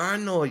 so you are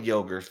no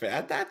yogurt fan.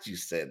 I thought you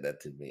said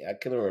that to me. I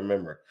couldn't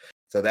remember.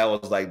 So that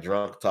was like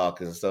drunk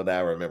talking. So now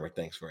I remember.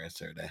 Thanks for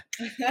answering that.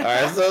 All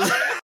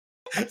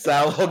right. So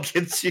I will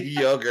get you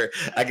yogurt.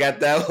 I got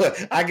that one.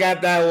 I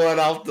got that one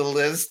off the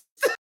list.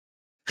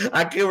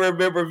 I can't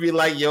remember if you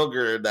like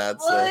yogurt or not.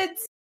 Well,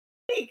 it's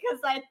because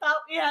I thought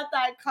we had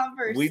that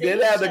conversation. We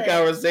did have the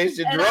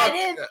conversation. And drunk. I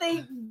didn't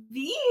think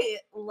V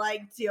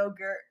liked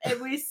yogurt. And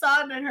we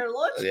saw it in her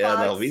lunchbox. Yeah,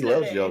 no, V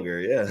loves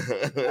yogurt. Yeah.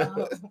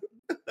 Oh.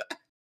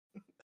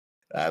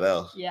 I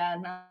know. Yeah,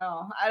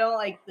 no. I don't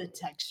like the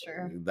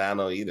texture. I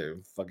don't either.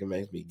 It fucking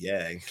makes me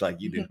gag like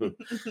you do.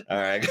 All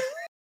right.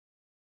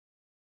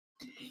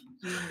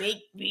 You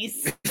make me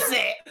sick.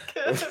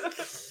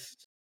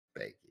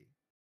 Thank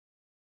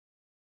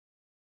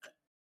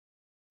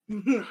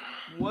you.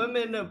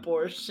 Women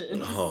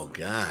abortion. Oh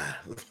God.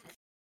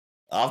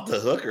 Off the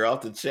hook or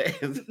off the chain?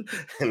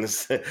 in the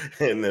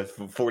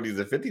 40s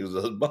and 50s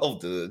was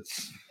both.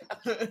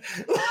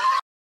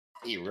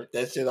 You ripped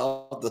that shit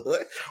off the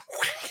hook.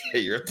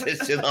 You ripped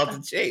that shit off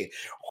the chain.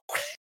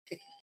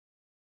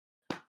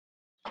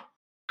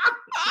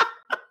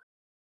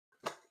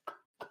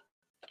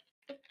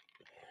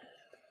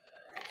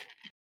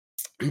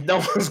 No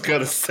one's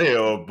gonna say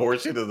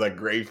abortion is a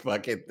great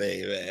fucking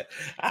thing, man.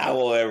 I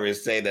won't ever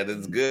say that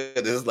it's good.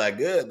 It's not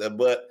good.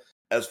 But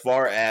as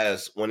far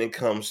as when it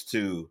comes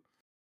to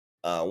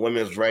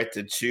women's right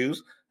to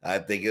choose, I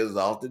think it's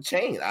off the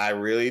chain. I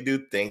really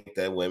do think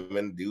that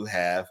women do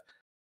have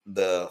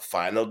the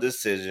final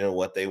decision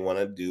what they want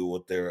to do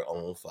with their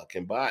own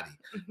fucking body,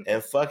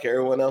 and fuck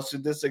everyone else who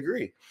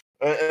disagree.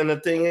 And the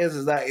thing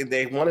is that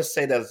they want to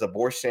say that it's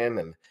abortion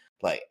and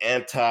like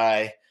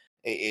anti.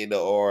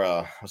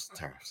 Or what's the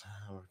term?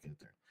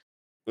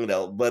 You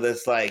know, but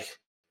it's like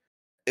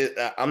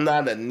I'm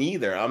not a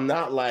neither. I'm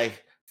not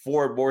like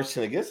for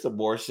abortion against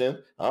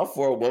abortion. I'm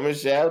for women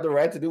should have the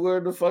right to do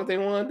whatever the fuck they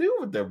want to do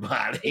with their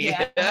body.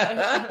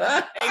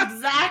 Yeah,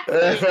 exactly.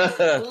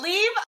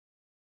 Leave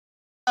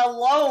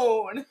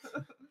alone.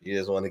 You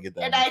just want to get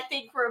that. And I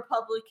think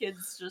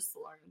Republicans just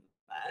learned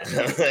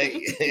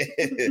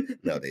that.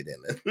 No, they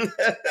didn't.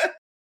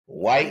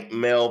 White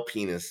male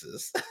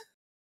penises.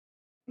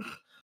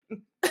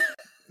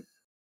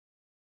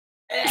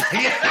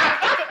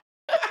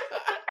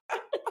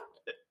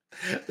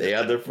 They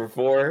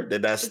underperform. They're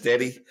not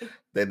steady.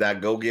 They're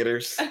not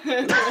go-getters.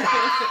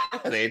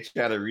 They ain't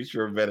trying to reach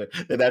for better.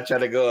 They're not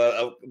trying to go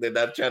up. They're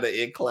not trying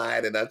to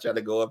incline. They're not trying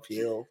to go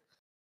uphill.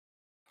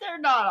 They're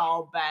not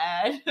all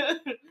bad.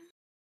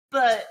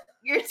 But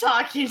you're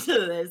talking to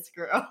this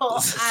girl.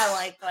 I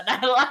like what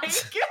I like.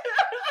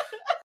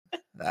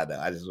 I know.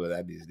 I just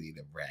need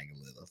to brag a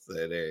little. So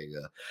there you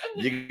go.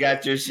 You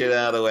got your shit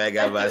out of the way. I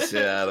got my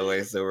shit out of the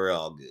way. So we're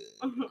all good.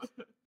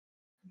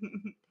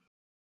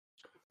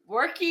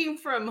 Working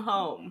from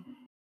home.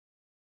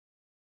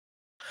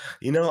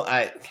 You know,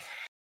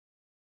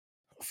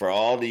 for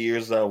all the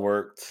years I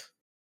worked,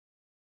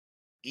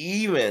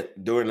 even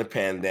during the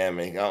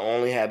pandemic, I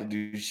only had to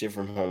do shit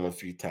from home a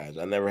few times.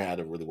 I never had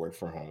to really work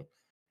from home.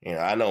 You know,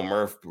 I know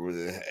Murph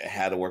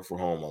had to work from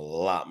home a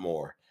lot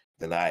more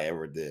than I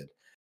ever did.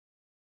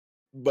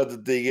 But the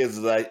thing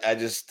is, I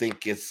just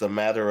think it's a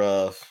matter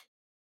of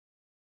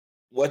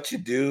what you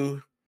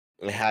do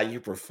and how you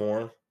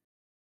perform.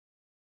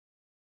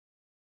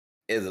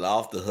 Is it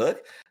off the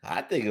hook?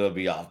 I think it'll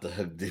be off the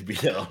hook to be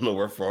on the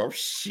work from home.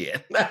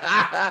 Shit.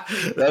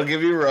 Don't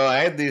get me wrong.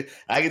 I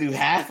can do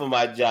half of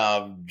my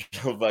job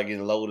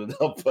fucking loaded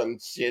up on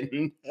shit.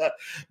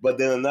 But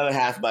then another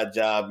half of my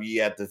job,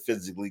 you have to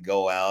physically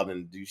go out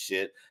and do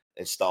shit,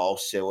 install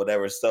shit,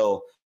 whatever.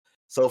 So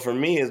for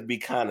me, it'd be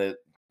kind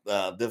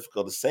of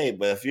difficult to say.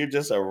 But if you're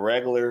just a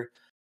regular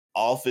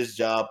office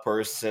job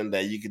person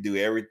that you can do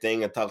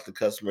everything and talk to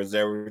customers,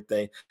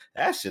 everything,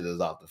 that shit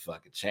is off the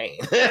fucking chain.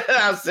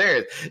 I'm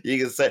serious. You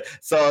can say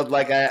so.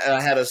 Like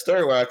I had a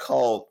story where I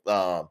called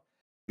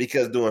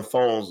because doing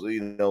phones,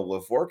 you know,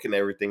 with work and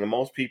everything, and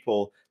most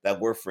people that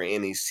work for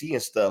NEC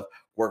and stuff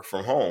work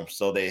from home,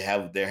 so they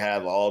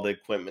have all the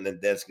equipment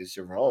and desk and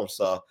shit from home.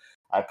 So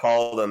I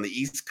called on the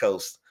East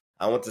Coast.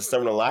 I went to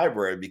Sumner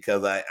Library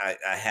because I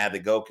had to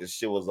go because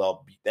shit was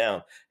all beat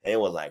down, and it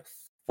was like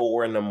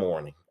 4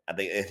 a.m. I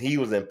think if he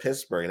was in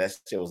Pittsburgh, that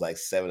shit was like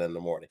 7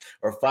 a.m.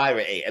 or 5 or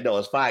 8. I know it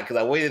was 5 because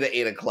I waited at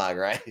 8 o'clock,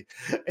 right?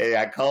 And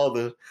I called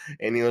him,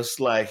 and he was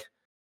like,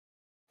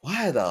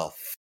 "Why the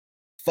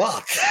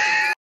fuck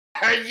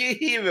are you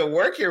even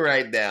working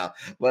right now?"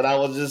 But I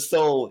was just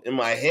so in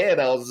my head,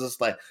 I was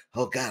just like,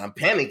 "Oh God, I'm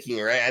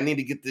panicking, right? I need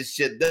to get this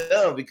shit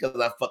done because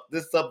I fucked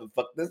this up and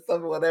fucked this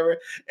up or whatever."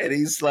 And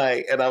he's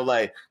like, and I'm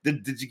like,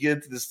 "Did you get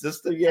into the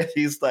system yet?"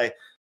 He's like,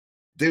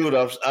 "Dude,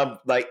 I'm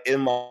like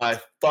in my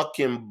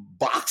fucking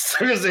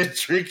boxers and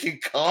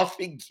drinking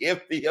coffee.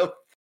 Give me a."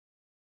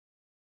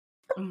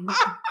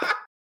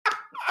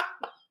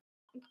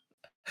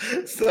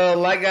 So,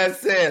 like I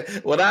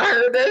said, when I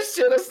heard that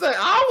shit, I said,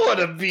 I want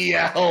to be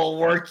at home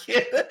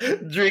working,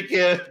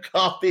 drinking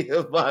coffee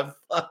in my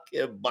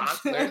fucking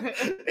boxers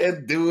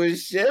and doing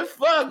shit.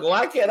 Fuck,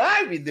 why can't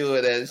I be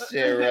doing that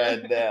shit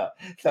right now?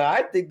 So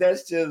I think that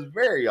shit is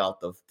very off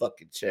the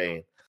fucking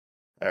chain.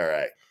 All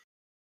right,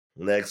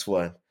 next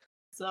one.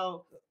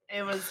 So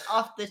it was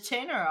off the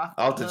chain or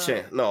off the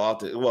chain? No, off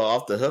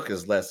the hook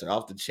is lesser.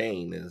 Off the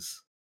chain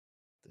is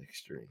the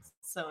extreme.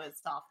 So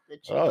it's off the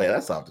chain. Oh yeah,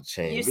 that's off the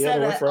chain. You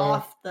said it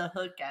off the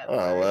hook at first.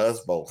 Well, that's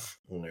both.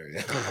 There you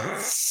go.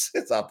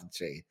 It's off the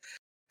chain.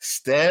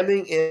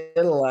 Standing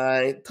in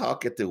line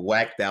talking to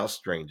whacked out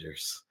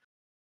strangers.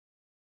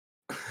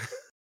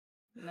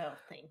 No,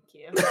 thank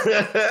you.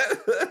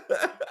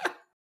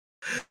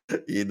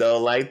 You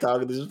don't like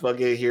talking to this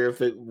fucking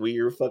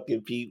weird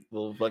fucking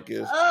people.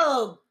 Fucking.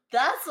 Oh,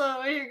 that's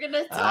what we're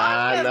gonna talk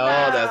about. I know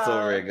that's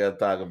what we're gonna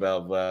talk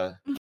about, but.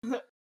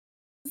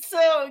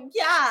 So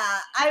yeah,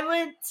 I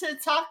went to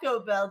Taco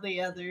Bell the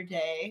other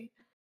day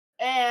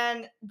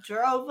and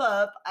drove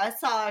up. I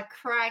saw a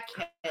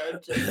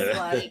crackhead just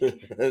like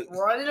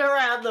running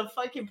around the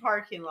fucking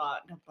parking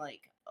lot. And I'm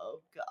like,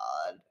 oh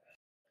God,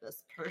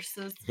 this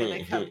person's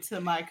gonna come to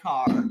my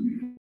car.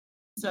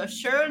 So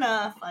sure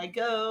enough, I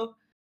go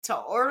to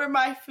order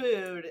my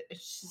food. And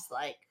she's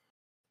like,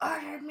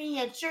 order me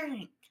a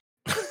drink.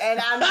 And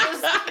I'm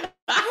just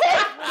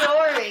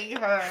ignoring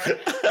her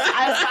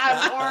as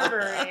I'm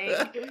ordering.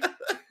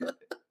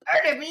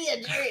 Order me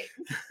a drink.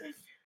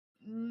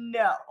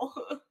 No.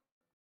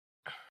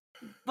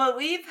 But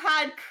we've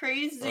had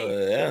crazy.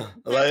 Yeah.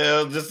 Like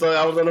I was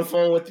on the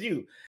phone with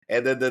you.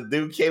 And then the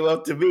dude came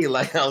up to me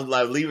like I was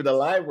like leaving the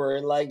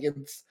library, like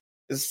it's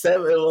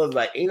 7, it was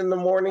like 8 a.m.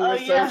 or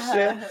some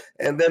shit.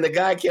 And then the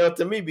guy came up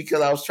to me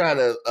because I was trying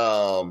to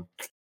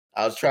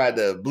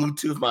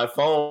Bluetooth my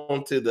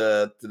phone to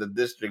the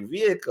district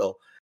vehicle,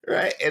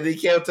 right? And he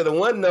came up to the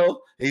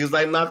window. He was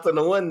like knocked on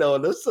the window,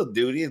 and this is a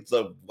dude. He's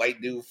a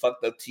white dude,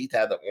 fucked up teeth,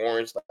 had the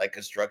orange like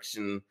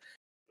construction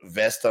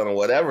vest on or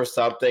whatever.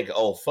 So I'm thinking,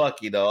 oh fuck,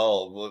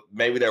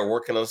 maybe they're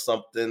working on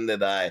something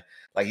that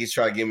he's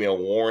trying to give me a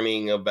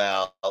warning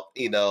about,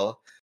 And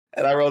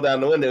I rolled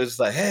down the window. It was just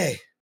like, hey,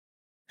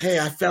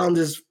 I found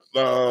this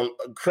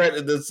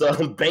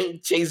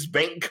Chase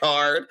bank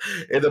card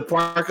in the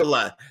parking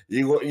lot.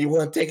 You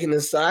want to take it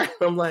inside?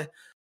 I'm like,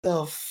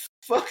 the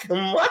fuck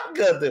am I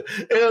gonna do?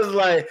 It was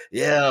like,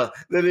 yeah.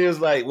 Then he was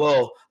like,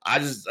 well, I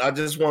just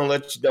want to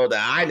let you know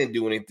that I didn't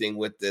do anything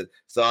with it.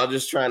 So I'm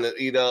just trying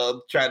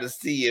to, try to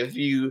see if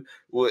you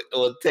would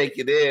take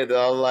it in. And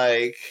I'm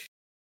like,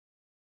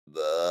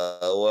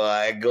 well,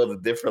 I go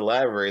to different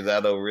libraries. I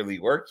don't really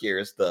work here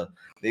and stuff.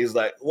 And he's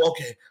like, well,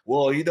 okay,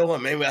 well, you know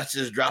what? Maybe I should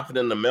just drop it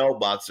in the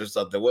mailbox or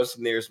something. What's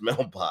the nearest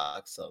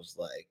mailbox? I was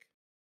like,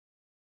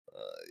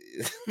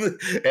 and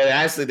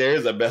actually, there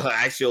is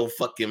actual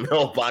fucking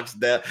mailbox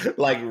that,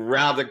 like,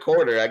 round the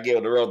corner. I gave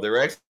him the wrong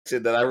direction.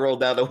 Then I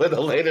rolled down the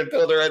window later,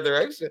 told the right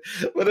direction.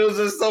 But it was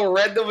just so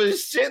random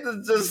as shit.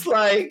 It's just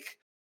like,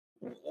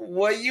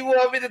 what you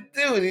want me to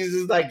do? And he's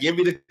just like, give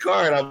me the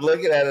card. I'm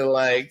looking at it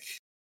like,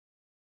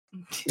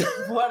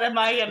 what am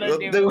I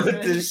gonna do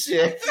with this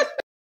shit?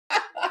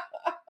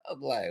 I'm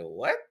like,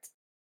 what?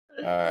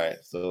 All right,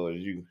 so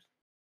you,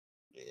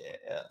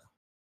 yeah.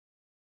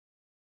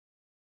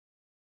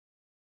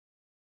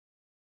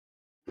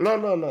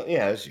 No.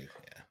 Yeah, it's you.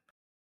 Yeah.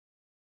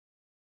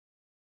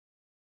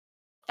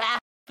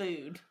 Fast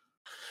food.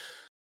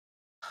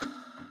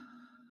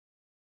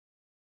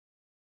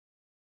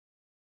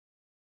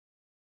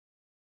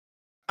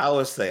 I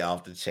would say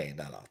off the chain,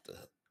 not off the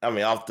hook. I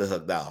mean, off the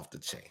hook, not off the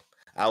chain.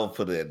 I would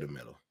put it in the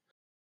middle.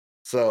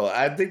 So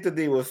I think the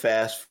deal with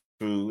fast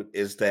food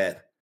is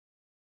that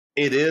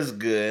it is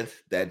good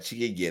that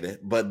you can get it,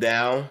 but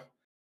now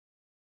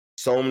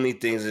so many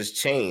things has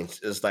changed.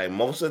 It's like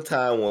most of the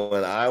time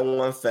when I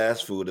want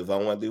fast food, if I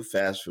want to do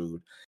fast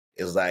food,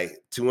 it's like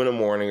 2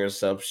 a.m. or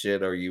some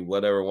shit, or you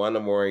whatever, 1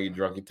 a.m, you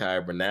drunk, you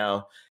tired, but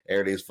now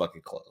everything's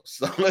fucking closed.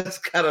 So let's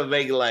kind of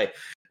make it like,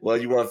 well,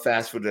 you want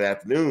fast food in the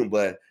afternoon,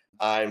 but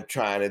I'm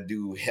trying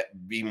to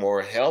be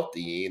more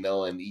healthy,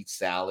 and eat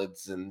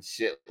salads and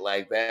shit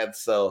like that.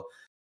 So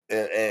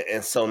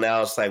and so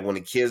now it's like when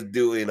the kids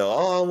do,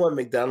 oh, I want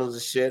McDonald's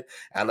and shit.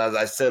 And as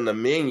I send the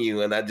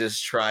menu and I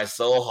just try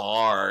so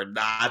hard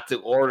not to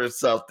order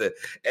something.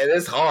 And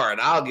it's hard.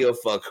 I'll give a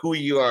fuck who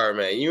you are,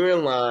 man. You're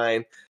in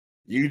line.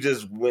 You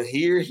just went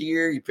here,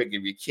 you pick up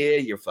your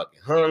kid, you're fucking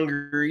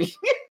hungry.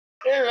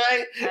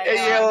 Right? And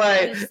you're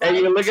like, and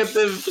you look at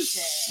this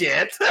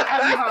shit.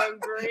 I'm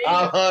hungry.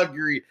 I'm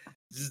hungry.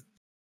 Just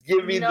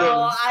give me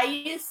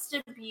I used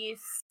to be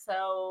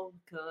so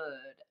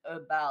good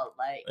about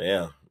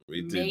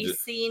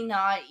Macy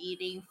not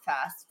eating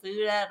fast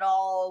food at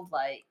all.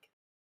 Like,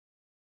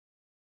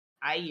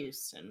 I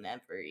used to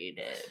never eat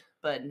it,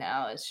 but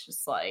now it's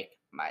just like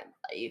my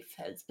life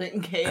has been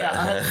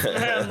chaos.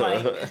 And I'm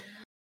like,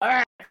 all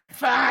right,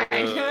 fine.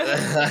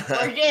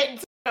 We're getting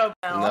Taco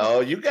Bell. No,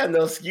 you got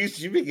no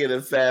excuse. You be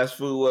getting fast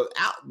food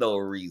without no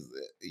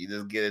reason. You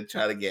just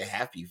try to get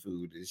happy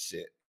food and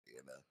shit,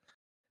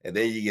 And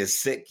then you get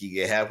sick. You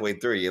get halfway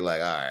through. You're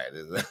like, all right.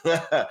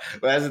 But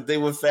that's the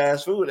thing with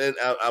fast food. And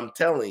I'm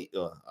telling you,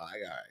 all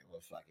right,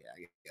 well, fuck it.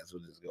 I guess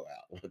we'll just go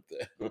out with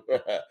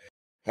that.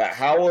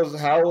 How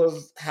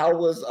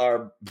was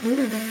our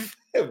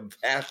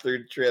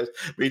bathroom trips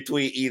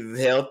between eating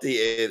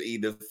healthy and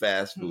eating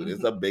fast food?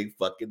 It's a big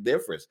fucking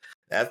difference.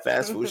 That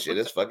fast food shit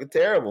is fucking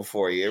terrible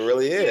for you. It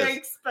really is. You're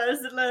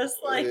exposing us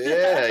like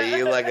that. You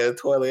eat like a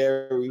toilet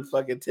every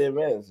fucking 10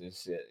 minutes and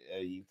shit. You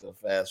eat some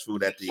fast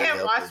food after you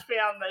can't wash me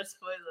on this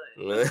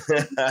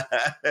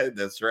toilet.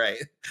 That's right.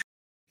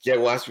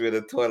 Can't wash me in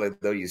the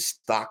toilet though. You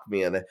stalk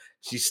me on it.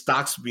 She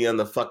stalks me on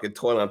the fucking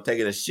toilet. I'm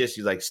taking a shit.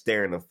 She's like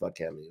staring the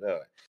fuck at me. All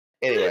right.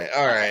 Anyway,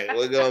 all right,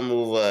 we're gonna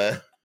move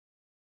on.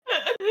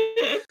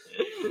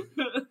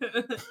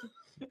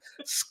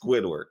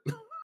 Squidward.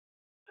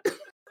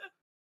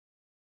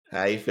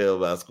 How you feel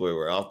about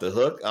Squidward? Off the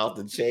hook, off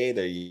the chain,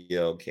 or you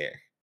don't care?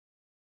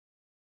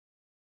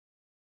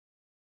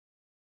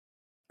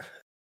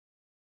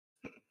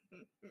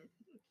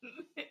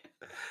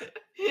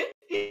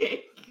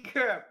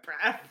 You're a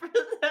brat for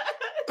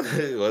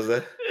that. Was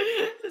it?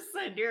 I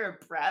said you're a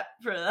brat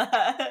for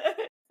that.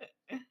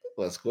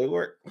 What,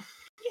 Squidward?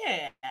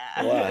 Yeah.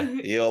 Why?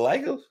 You don't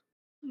like him?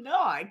 No,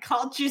 I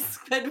called you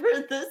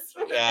Squidward this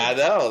week. I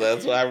know.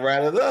 That's why I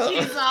brought it up.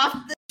 He's off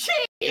the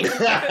chain.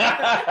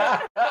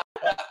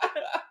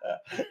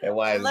 And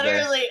why is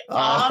literally that?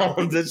 Off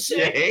the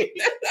chain.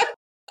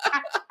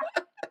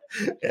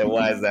 And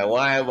why is that?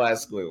 Why am I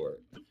Squidward?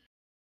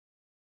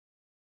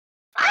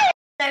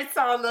 That's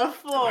on the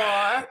floor.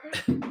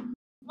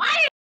 Why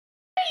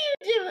are you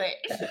doing?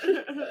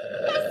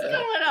 What's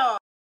going on?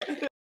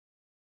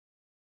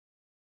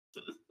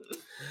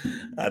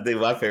 I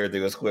think my favorite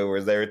thing with Squidward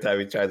is every time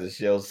he tries to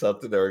show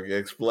something or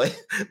explain.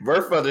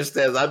 Murph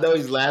understands. I know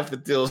he's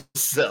laughing to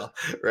himself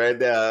right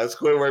now.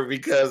 Squidward,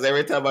 because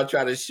every time I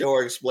try to show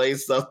or explain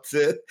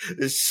something,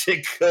 the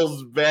shit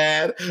goes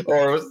bad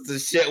or the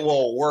shit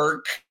won't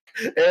work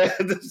and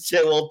the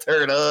shit won't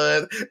turn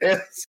on.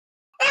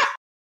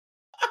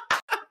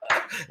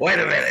 Wait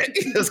a minute.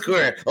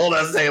 Square. Hold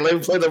on a second. Let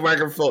me play the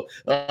microphone.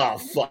 Oh,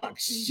 fuck.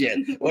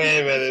 Shit. Wait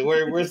a minute.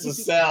 Where's the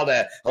sound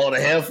at? Oh, the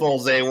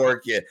headphones ain't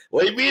working.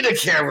 What do you mean the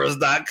camera's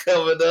not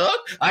coming up?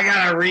 I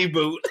got to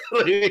reboot.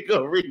 Let me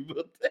go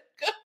reboot that.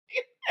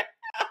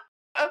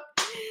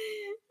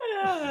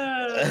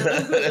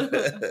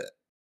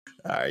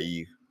 Are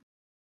you?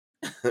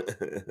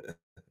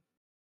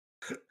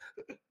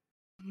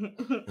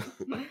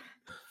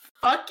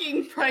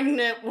 Fucking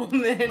pregnant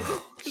woman.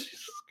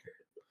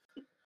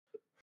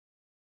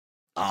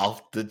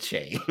 Off the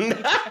chain.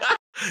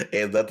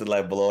 Ain't nothing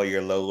like blowing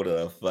your load on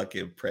a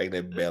fucking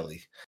pregnant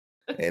belly.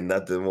 Ain't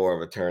nothing more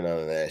of a turn on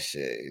than that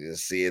shit. You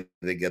just see it.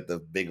 They get the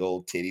big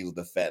old titties with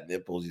the fat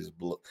nipples.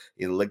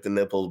 You lick the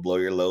nipples, blow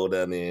your load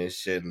on there and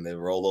shit, and then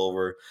roll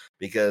over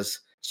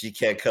because she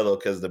can't cuddle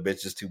because the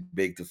bitch is too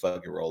big to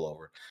fucking roll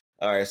over.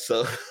 All right,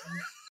 so.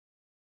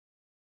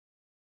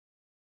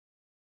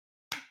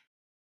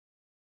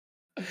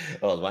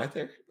 Oh, it's my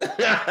turn?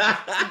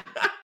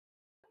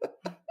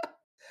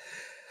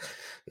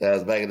 That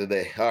was back in the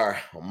day. All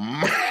right.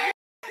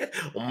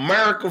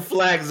 American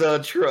flags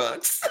on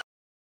trucks.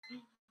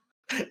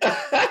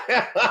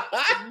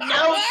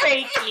 No,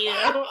 thank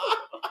you.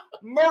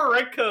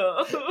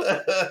 America.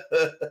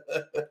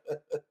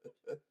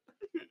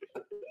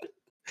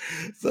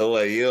 So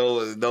what? You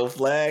don't, no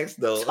flags?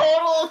 No.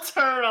 Total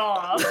turn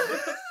off.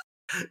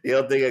 You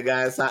don't think a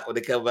guy's hot when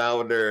they come out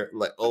with their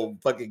like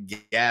old fucking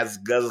gas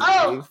guzzling?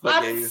 Oh,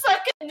 fucking... I'm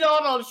sucking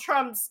Donald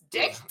Trump's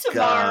dick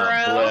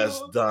tomorrow. God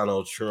bless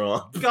Donald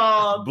Trump.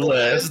 God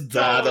bless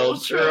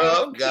Donald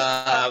Trump.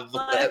 God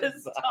bless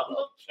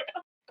Donald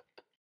Trump.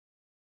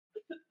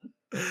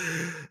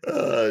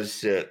 Oh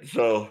shit.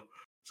 So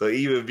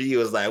even B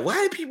was like,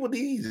 why do people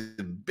need these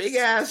big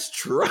ass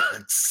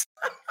trucks?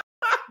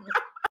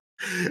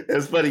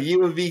 It's funny,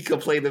 you and me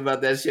complained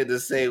about that shit the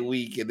same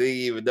week, and didn't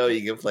even know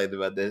you complained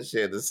about that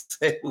shit the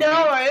same week.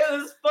 No, it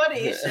was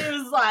funny. She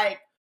was like,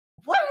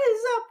 what is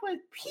up with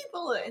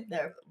people in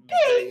their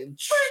big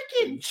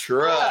freaking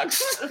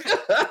trucks?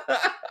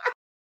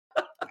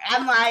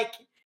 I'm like,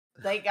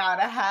 they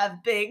gotta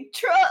have big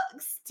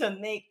trucks to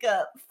make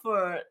up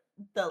for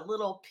the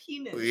little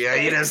penis. Yeah,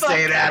 you didn't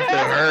say that to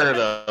her,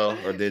 though.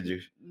 Or did you?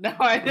 No,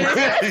 I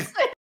didn't.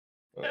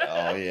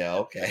 Oh, yeah,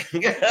 okay.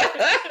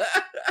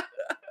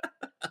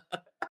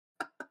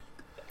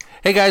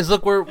 Hey guys,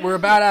 look, we're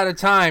about out of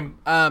time.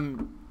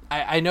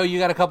 I know you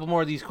got a couple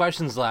more of these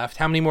questions left.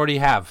 How many more do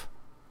you have?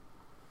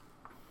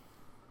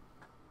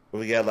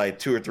 We got like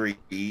 2 or 3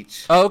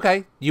 each. Oh,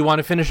 okay. You want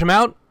to finish them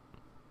out?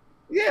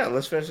 Yeah,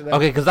 let's finish it out.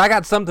 Okay, because I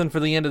got something for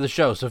the end of the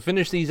show. So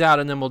finish these out,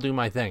 and then we'll do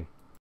my thing.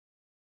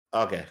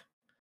 Okay.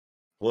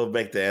 We'll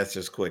make the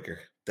answers quicker.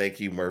 Thank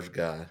you, Murph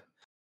God.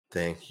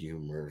 Thank you,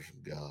 Murph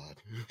God.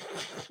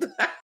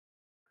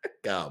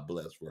 God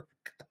bless Murph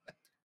God.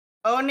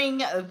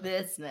 Owning a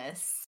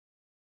business.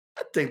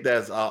 I think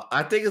that's all.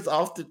 I think it's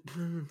off the.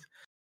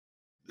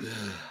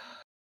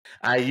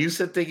 I used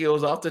to think it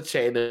was off the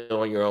chain to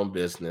own your own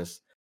business,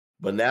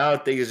 but now I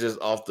think it's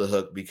just off the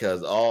hook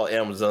because all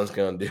Amazon's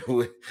gonna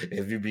do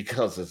if you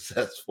become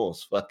successful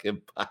is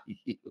fucking buy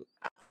you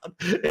out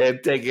and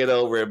take it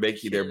over and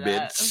make you their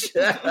bitch.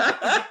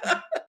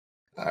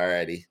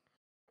 Alrighty,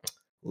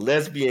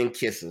 lesbian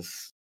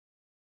kisses.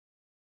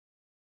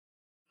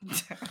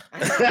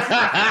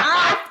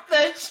 Off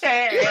the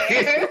chair.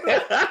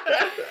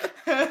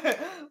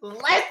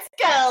 Let's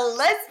go,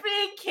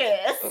 lesbian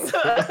kiss.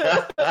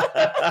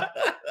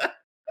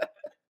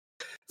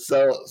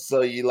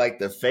 So you like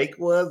the fake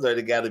ones, or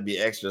they got to be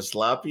extra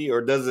sloppy,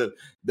 or does it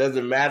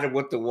matter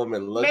what the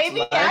woman looks Maybe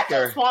like? I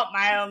just want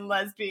my own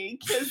lesbian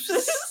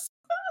kisses.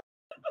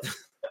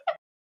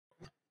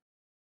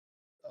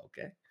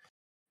 Okay.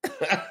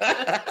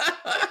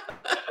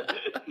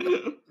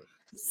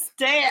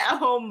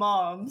 Stay-at-home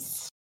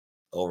moms.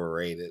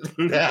 Overrated.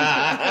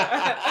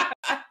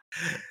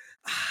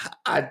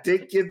 I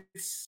think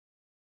it's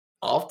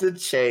off the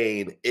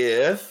chain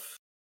if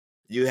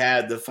you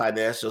have the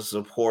financial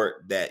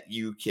support that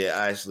you can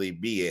actually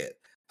be it.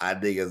 I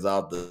think it's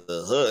off the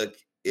hook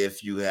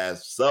if you have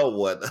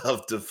somewhat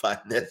of the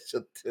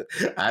financial.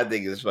 I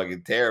think it's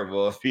fucking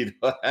terrible if you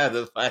don't have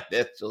the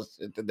financial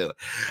shit to do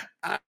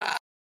it.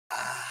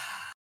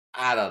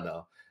 I don't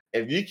know.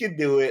 If you can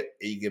do it,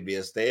 you can be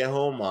a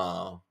stay-at-home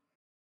mom,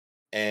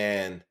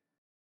 and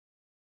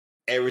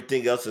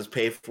everything else is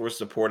paid for,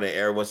 supporting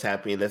everyone's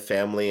happy in the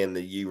family, and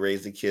you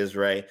raise the kids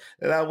right,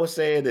 then I would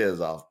say it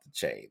is off the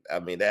chain. I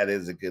mean, that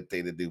is a good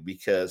thing to do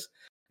because,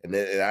 and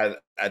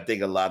I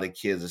think a lot of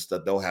kids and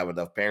stuff don't have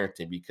enough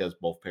parenting because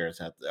both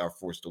parents are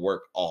forced to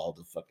work all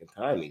the fucking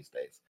time these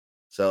days.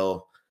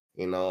 So,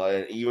 even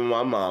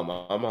my mom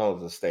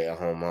was a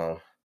stay-at-home mom.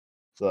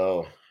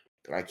 So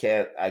I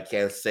can't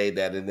say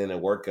that it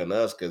didn't work on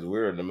us because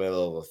we're in the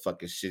middle of a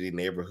fucking shitty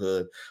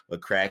neighborhood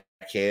with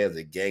crackheads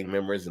and gang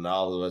members, and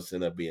all of us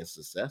end up being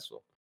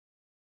successful.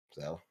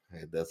 So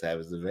it does have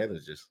its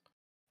advantages.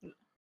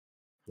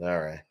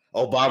 All right,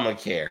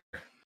 Obamacare.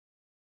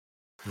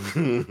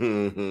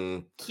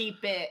 Keep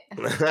it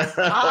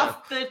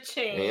off the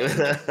chain.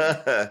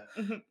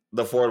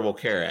 The Affordable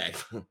Care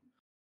Act.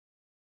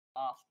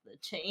 Off the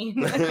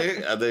chain.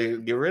 They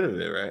get rid of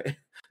it, right?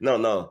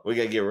 No, we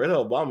gotta get rid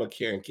of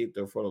Obamacare and keep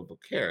the Affordable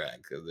Care Act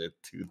because they're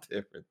two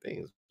different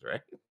things,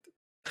 right?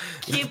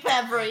 Keep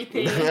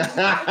everything.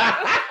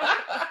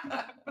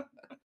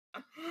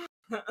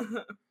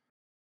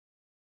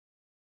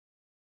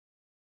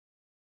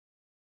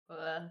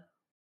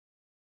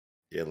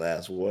 Your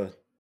last one.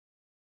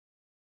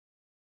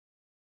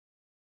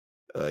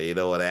 You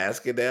know what I'm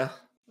asking now?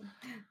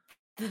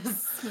 The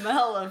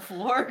smell of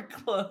work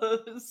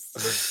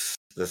clothes.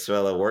 The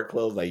smell of work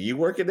clothes? Like you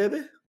working in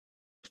it?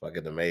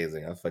 Fucking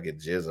amazing. I fucking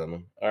jizz on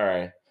them. All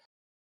right.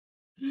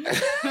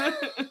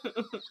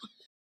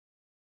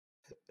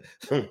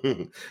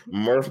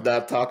 Murph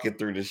not talking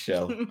through the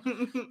show.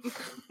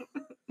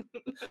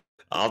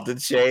 Off the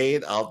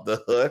chain, off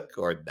the hook,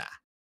 or not?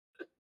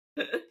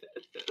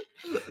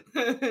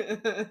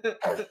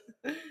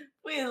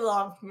 We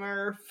love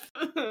Murph.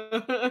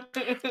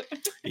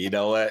 You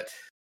know what?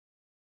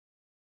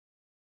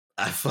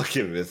 I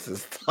fucking miss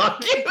this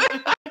talking.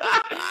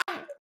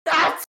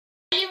 That's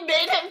why you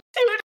made him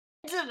tune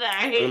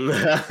tonight. You're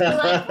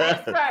like,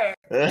 what's first?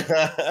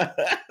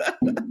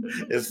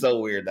 It's so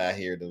weird not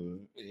hearing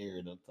them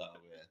talk,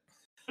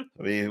 man.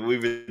 I mean,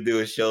 we've been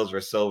doing shows for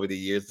so many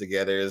years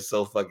together. It's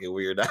so fucking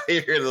weird not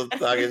hearing them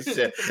talking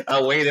shit.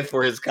 I waited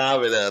for his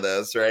comment on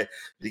us, right?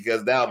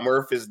 Because now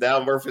Murph is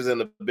in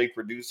the big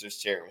producer's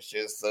chair and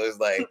shit. So it's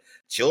like,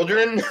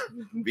 children,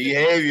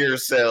 behave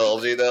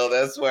yourselves. You know,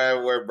 that's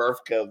where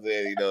Murph comes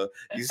in. You know,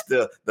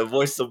 the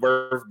voice of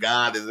Murph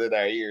God is in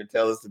our ear,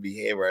 tell us to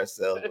behave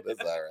ourselves. But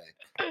that's all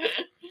right.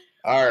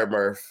 All right,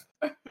 Murph.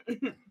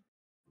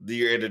 Do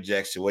your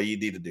interjection. What you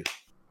need to do.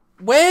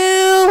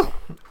 Well,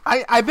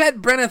 I bet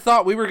Brenna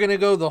thought we were going to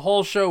go the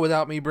whole show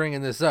without me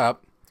bringing this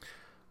up,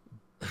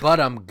 but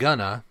I'm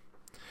gonna.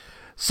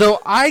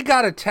 So I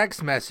got a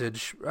text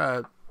message,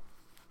 I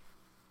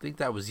think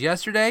that was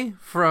yesterday,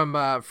 from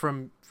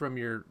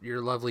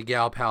your lovely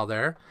gal pal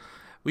there.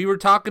 We were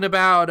talking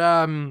about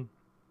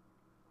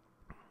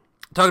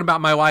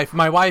my wife.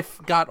 My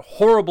wife got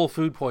horrible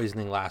food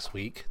poisoning last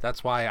week.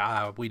 That's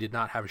why we did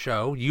not have a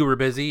show. You were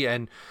busy,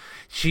 and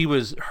she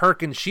was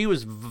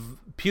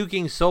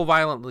puking so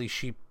violently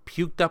she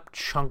puked up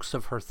chunks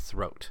of her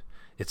throat.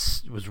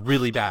 It was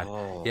really bad.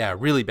 Oh. Yeah,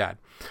 really bad.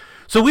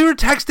 So we were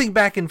texting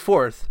back and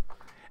forth,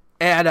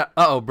 and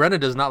Brenna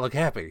does not look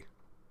happy.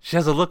 She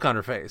has a look on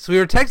her face. We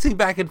were texting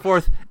back and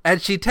forth,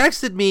 and she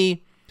texted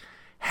me,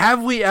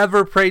 "Have we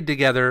ever prayed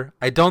together?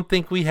 I don't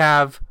think we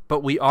have,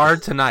 but we are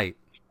tonight."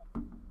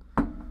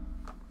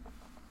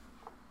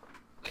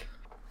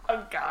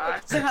 Oh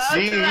God!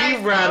 See, he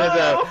brought it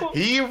up.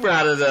 He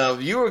brought it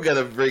up. You were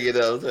gonna bring it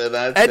up, and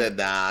I said,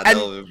 "Nah,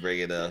 don't even bring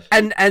it up."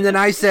 And then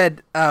I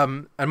said,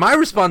 and my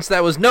response to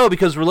that was no,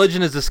 because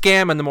religion is a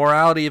scam, and the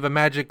morality of a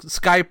magic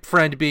Skype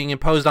friend being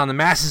imposed on the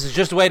masses is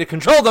just a way to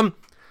control them.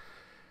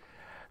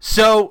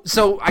 So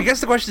I guess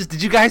the question is,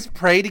 did you guys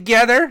pray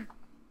together?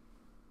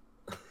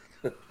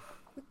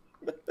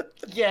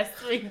 Yes,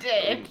 we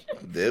did.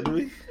 Did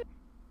we?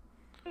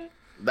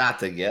 Not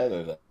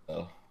together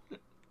though.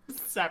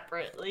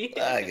 Separately.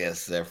 I guess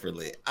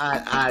separately.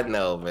 I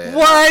know, man.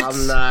 What?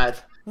 I'm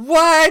not.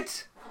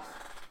 What?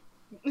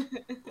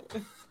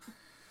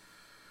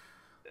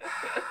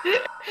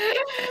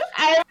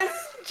 I was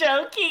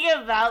joking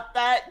about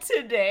that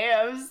today.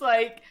 I was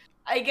like,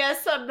 I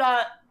guess I'm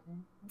not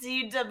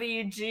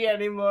DWG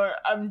anymore.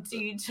 I'm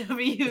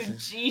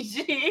DWGG.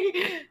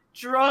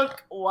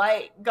 Drunk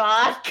white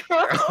god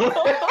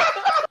girl.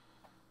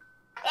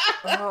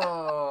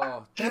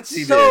 Oh, that's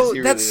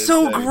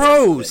so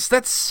gross.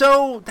 That's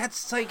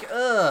like,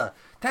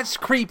 that's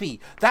creepy.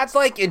 That's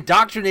like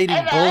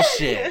indoctrinating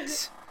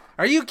bullshit.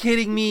 Are you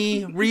kidding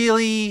me?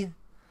 Really?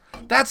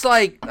 That's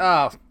like,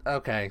 oh,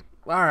 okay.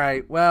 All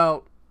right.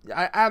 Well,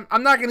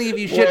 I'm not gonna give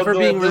you shit for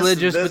being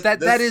religious, but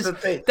that is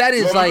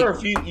like,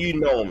 Murph, you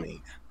know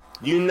me.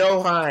 You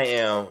know how I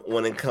am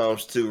when it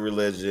comes to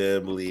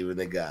religion, believing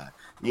in God.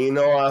 You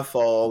know I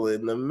fall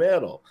in the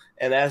middle.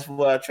 And that's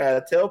what I try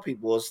to tell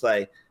people. It's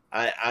like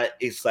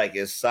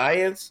it's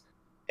science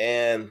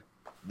and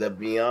the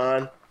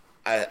beyond.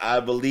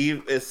 I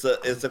believe it's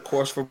a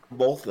course for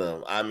both of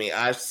them. I mean,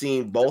 I've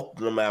seen both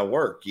of them at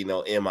work, you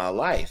know, in my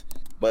life.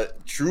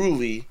 But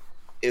truly,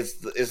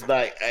 it's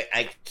like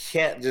I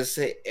can't just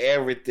say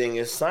everything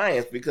is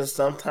science, because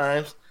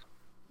sometimes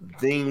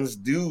things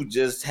do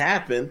just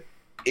happen.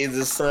 Is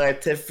it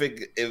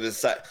scientific?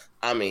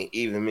 I mean,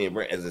 even me and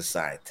Brent, is it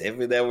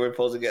scientific that we're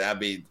supposed to get? I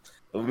mean,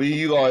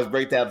 you always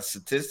break down the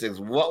statistics.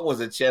 What was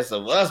the chance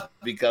of us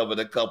becoming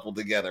a couple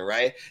together,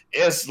 right?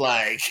 It's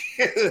like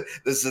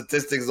the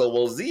statistics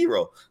almost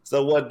zero.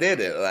 So what did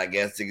it? I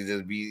guess it could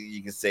just be,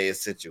 you could say, a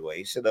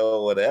situation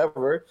or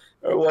whatever,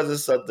 or was it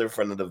something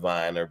from the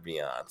divine or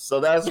beyond?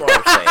 So that's what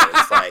I'm saying.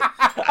 It's like,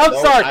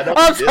 I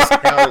don't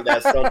discount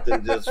that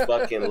something just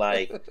fucking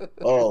like,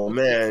 oh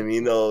man,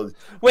 you know.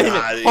 Wait a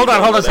minute. Hold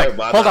on a second.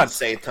 Hold on.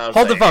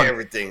 Hold the phone.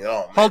 Everything.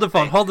 Oh, man. Hold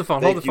the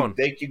phone.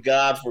 Thank you,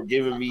 God, for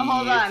giving me.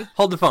 Hold on.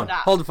 Hold the phone.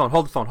 Hold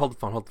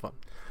the phone.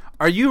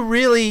 Are you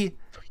really,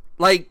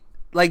 like,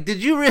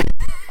 did you really?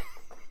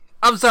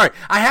 I'm sorry.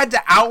 I had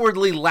to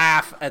outwardly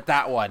laugh at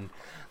that one.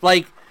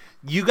 Like,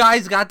 you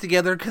guys got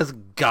together because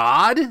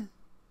God?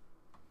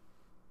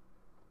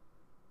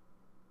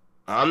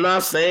 I'm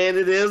not saying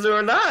it is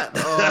or not.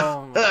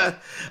 Oh.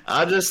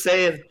 I'm just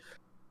saying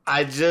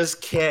I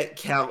just can't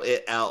count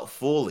it out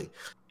fully.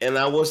 And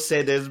I will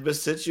say there's been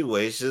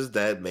situations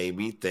that made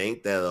me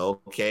think that,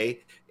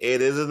 okay,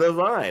 it is a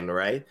divine,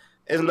 right?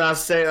 It's not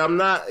saying,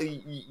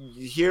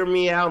 hear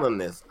me out on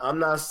this. I'm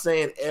not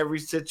saying every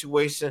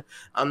situation.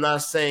 I'm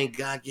not saying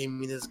God gave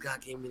me this,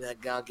 God gave me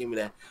that, God gave me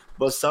that.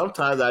 But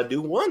sometimes I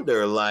do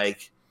wonder,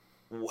 like,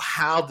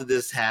 how did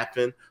this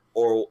happen,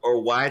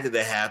 or why did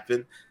it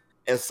happen?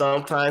 And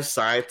sometimes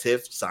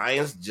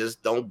science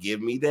just don't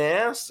give me the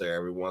answer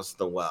every once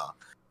in a while.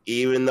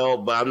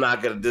 But I'm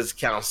not going to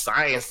discount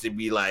science to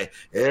be like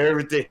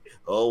everything.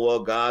 Oh, well,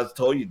 God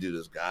told you to do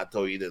this. God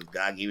told you this.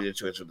 God gave you the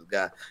choice with this.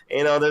 God.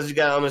 You know, you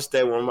got to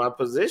understand where my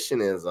position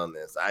is on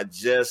this.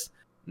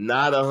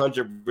 not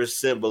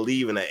 100%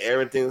 believing that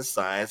everything's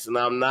science, and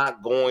I'm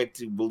not going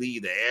to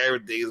believe that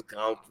everything's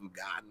come from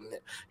God.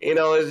 You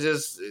know, it's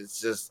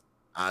just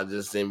I'm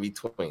just in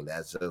between.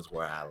 That's just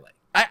where I like.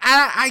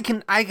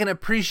 I can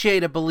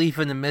appreciate a belief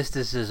in the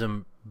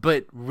mysticism,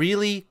 but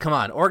really, come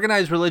on,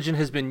 organized religion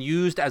has been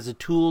used as a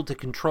tool to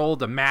control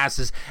the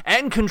masses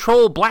and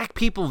control black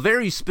people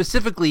very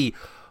specifically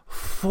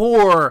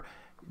for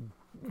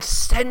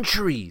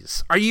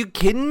centuries. Are you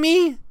kidding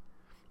me?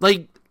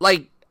 Like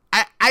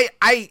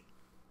I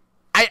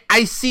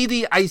see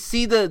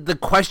the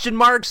question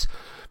marks,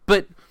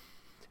 but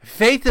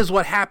faith is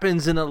what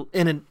happens in a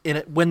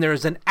when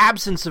there's an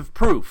absence of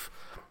proof.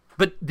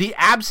 But the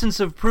absence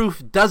of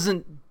proof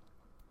doesn't.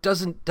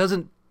 So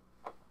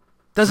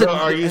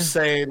are you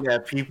saying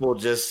that people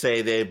just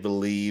say they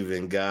believe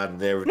in God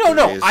and everything?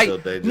 No.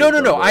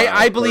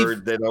 I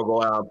believe they don't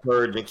go out and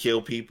purge and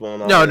kill people.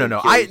 And all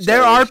no.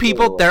 There are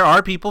people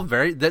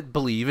that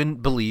believe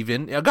in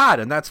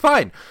God, and that's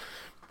fine.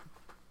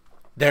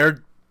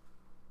 They're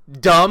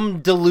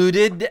dumb,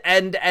 deluded,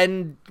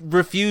 and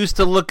refuse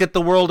to look at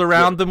the world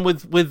around them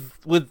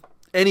with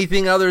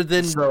anything other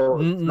than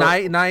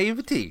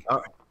naivety.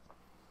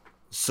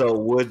 So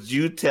would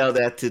you tell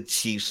that to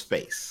Chief's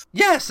face?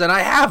 Yes, and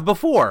I have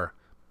before.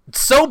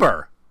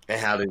 Sober.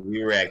 And how did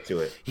you react to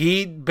it?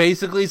 He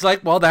basically is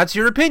like, well, that's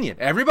your opinion.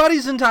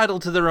 Everybody's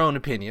entitled to their own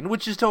opinion,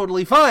 which is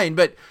totally fine.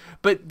 But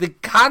the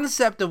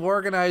concept of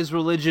organized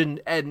religion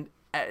and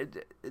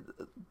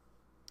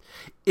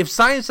if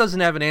science doesn't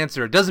have an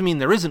answer, it doesn't mean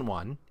there isn't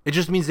one. It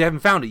just means they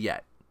haven't found it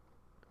yet.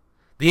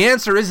 The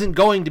answer isn't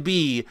going to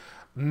be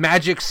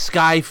magic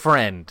sky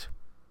friend.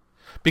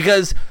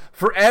 Because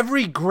for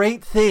every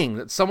great thing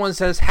that someone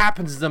says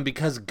happens to them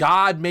because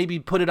God maybe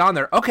put it on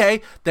there,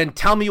 okay, then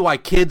tell me why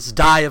kids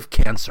die of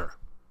cancer.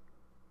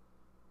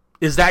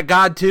 Is that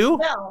God too?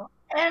 No.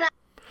 And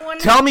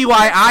tell me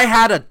why I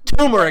had a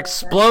tumor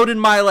explode in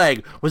my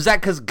leg. Was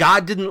that because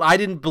I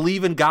didn't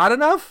believe in God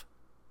enough?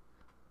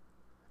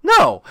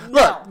 No.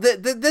 Look,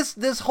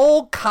 this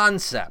whole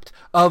concept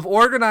of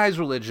organized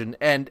religion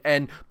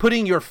and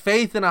putting your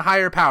faith in a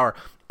higher power,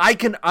 I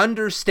can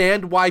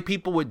understand why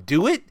people would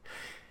do it,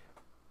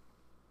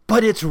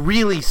 but it's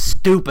really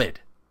stupid.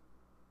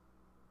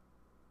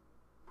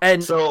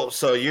 And so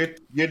you're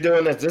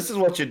doing this. This is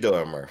what you're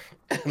doing, Murph.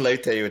 Let me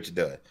tell you what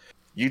you're doing.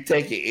 You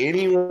taking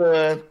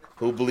anyone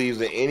who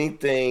believes in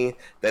anything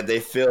that they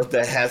feel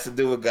that has to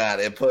do with God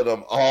and put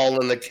them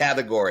all in the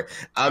category.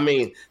 I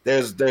mean,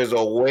 there's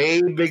a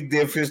way big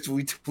difference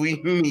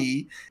between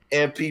me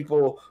and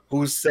people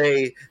who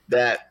say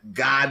that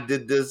God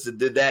did this and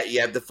did that.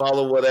 You have to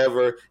follow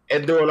whatever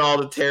and doing all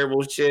the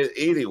terrible shit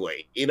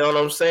anyway. You know what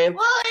I'm saying?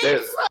 Well,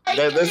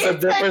 there's a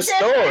different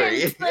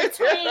story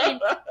between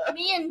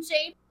me and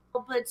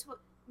Jamesel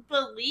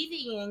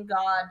believing in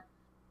God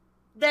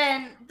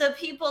than the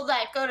people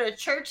that go to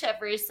church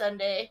every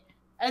Sunday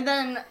and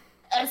then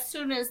as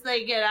soon as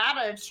they get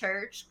out of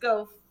church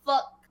go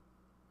fuck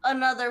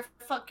another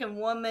fucking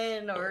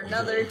woman or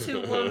another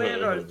 2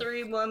 women or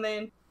 3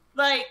 women.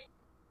 Like,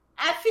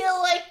 I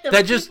feel like the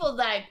people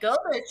that go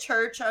to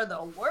church are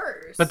the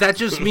worst. But that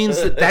just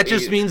means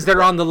means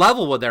they're on the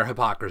level with their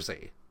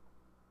hypocrisy.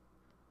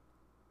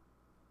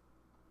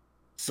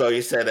 So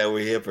you said that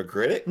we're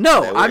hypocritic?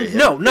 No,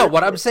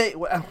 what I'm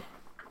saying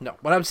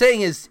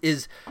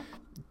is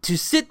to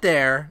sit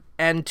there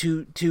and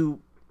to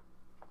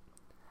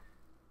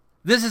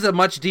this is a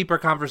much deeper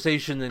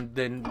conversation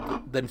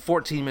than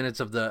 14 minutes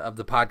of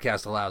the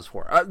podcast allows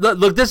for.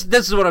 Look, this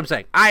is what I'm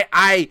saying.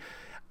 I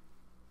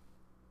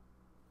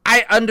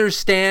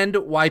understand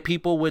why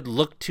people would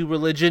look to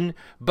religion,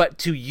 but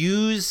to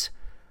use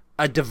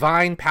a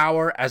divine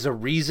power as a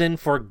reason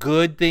for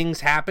good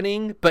things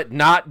happening, but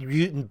not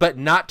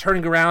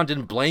turning around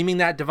and blaming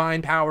that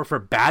divine power for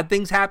bad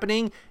things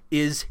happening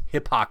is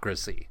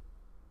hypocrisy.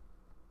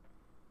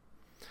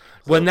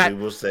 When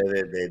people say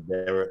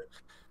that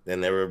they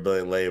never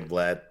blame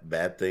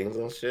bad things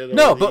on shit.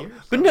 No, but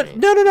no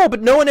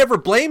one ever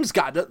blames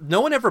God.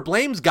 No one ever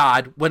blames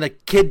God when a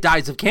kid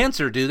dies of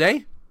cancer, do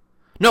they?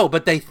 No,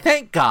 but they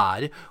thank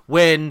God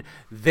when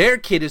their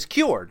kid is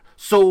cured.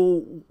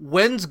 So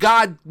why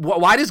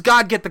does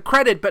God get the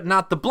credit but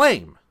not the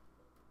blame?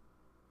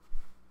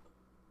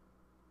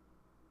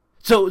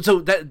 So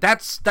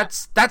that's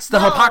the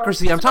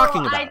hypocrisy I'm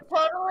talking about. I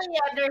totally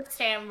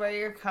understand where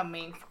you're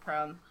coming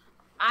from.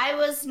 I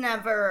was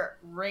never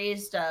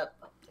raised up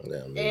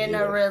in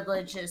a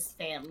religious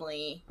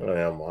family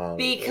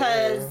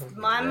because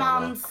my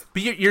mom's.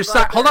 But you're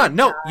hold on,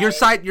 no, you're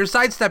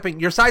sidestepping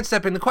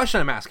the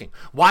question I'm asking.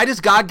 Why does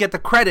God get the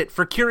credit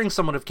for curing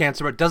someone of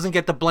cancer, but doesn't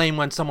get the blame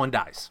when someone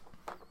dies?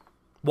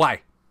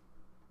 Why?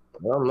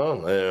 I don't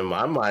know. In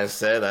my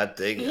mindset, I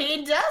think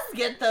he does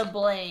get the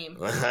blame.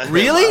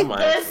 Really?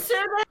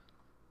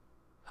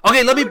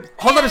 Okay,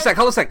 hold on a sec.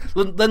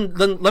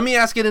 Let me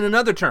ask it in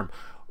another term.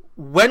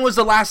 When was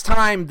the last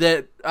time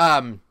that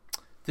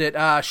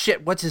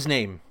what's his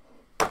name?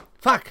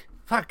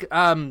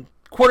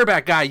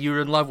 Quarterback guy you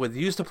were in love with.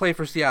 He used to play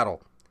for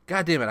Seattle.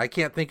 God damn it, I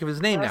can't think of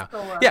his name now.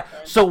 Russell Yeah,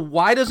 Wilson. so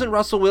why doesn't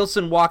Russell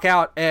Wilson walk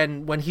out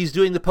and when he's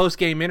doing the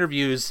post-game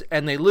interviews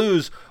and they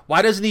lose,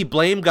 why doesn't he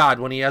blame God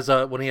when he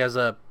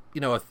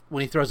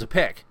throws a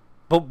pick?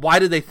 But why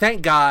do they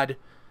thank God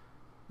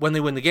when they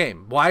win the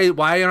game?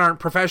 Why aren't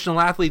professional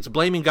athletes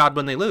blaming God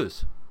when they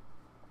lose?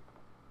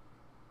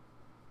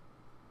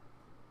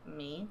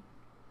 Me?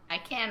 I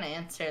can't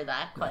answer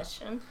that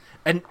question.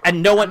 And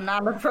no one, I'm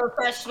not a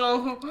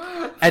professional.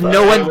 and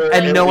no one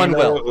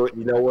will.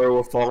 You know where it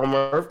will fall,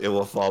 Murph? It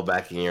will fall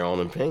back in your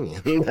own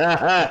opinion.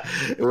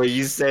 When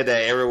you say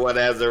that everyone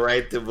has the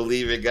right to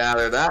believe in God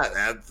or not,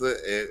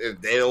 if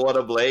they don't want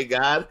to blame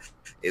God,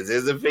 it's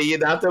his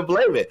opinion not to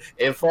blame it.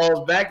 It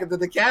falls back into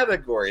the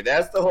category.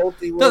 That's the whole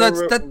thing.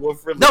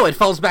 No, it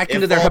falls back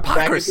into their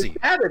hypocrisy.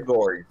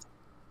 Categories.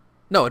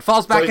 No, it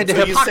falls back into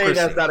hypocrisy. You say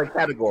that's not a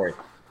category.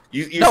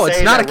 No,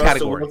 it's not a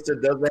category. Russell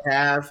Wilson doesn't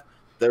have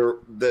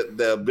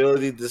the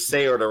ability to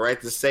say or the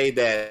right to say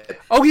that.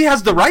 Oh, he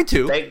has the right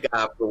to. Thank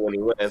God for when he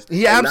wins.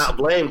 And not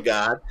blame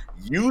God.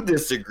 You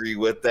disagree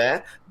with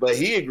that, but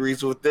he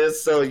agrees with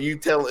this. So you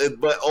tell it.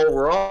 But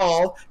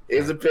overall,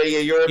 his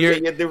opinion, your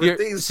opinion, different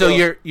things. So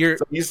you're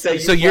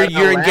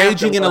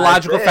engaging in a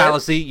logical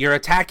fallacy. You're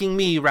attacking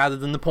me rather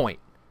than the point.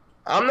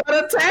 I'm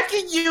not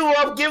attacking you.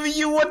 I'm giving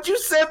you what you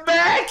said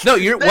back. No,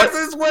 This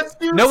is what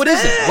you No, said. it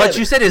isn't. What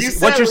you said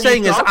is what you're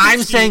saying is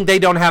I'm saying they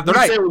don't have the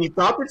right. You said when you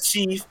thought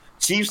the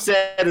Chief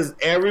said is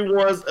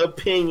everyone's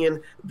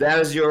opinion. That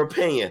is your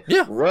opinion.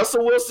 Yeah.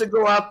 Russell Wilson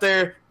go out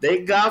there.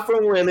 Thank God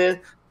for winning.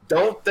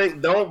 Don't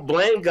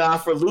blame God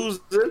for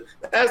losing.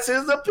 That's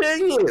his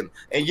opinion.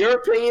 And your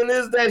opinion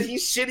is that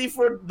he's shitty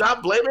for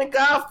not blaming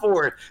God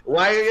for it.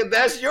 Why?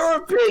 That's your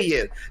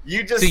opinion.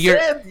 You just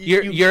said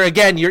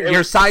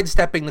you're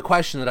sidestepping the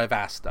question that I've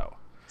asked though.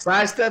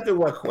 Sidestepping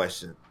what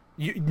question?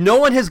 No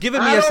one has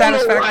given me a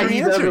satisfactory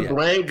answer doesn't yet.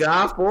 Blame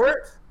God for it.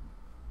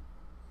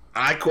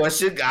 I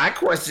question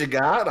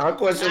God. I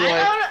question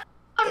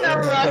I'm not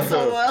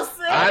Russell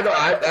Wilson.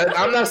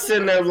 I'm not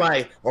sitting there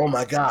like, oh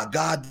my God,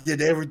 God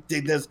did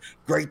everything that's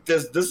great.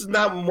 This is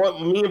not what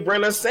me and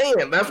Brenna are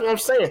saying. That's what I'm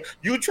saying.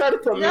 You try to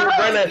put me and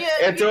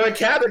Brenna into a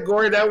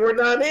category that we're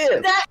not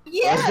in.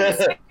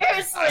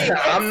 Seriously.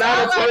 I'm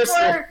not a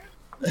person.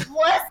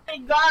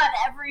 Blessing God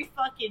every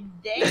fucking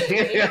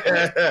day.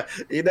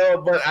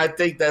 But I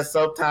think that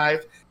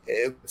sometimes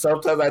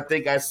I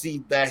think I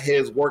see that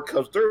his work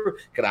comes through.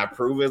 Can I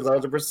prove it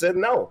 100%?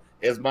 No.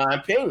 It's my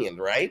opinion,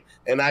 right?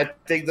 And I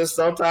think that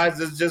sometimes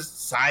it's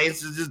just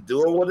science is just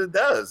doing what it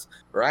does,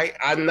 right?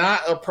 I'm not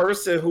a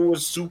person who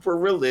is super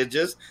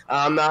religious.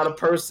 I'm not a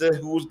person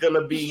who's going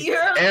to be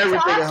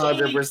everything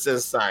 100%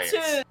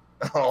 science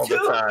all the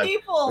time.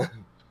 People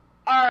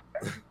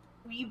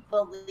we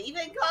believe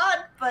in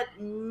God, but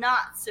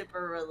not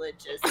super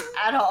religious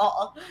at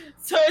all.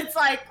 So it's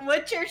like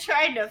what you're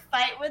trying to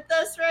fight with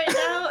us right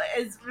now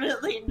is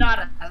really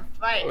not a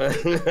fight.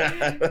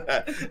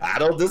 I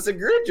don't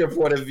disagree with your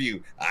point of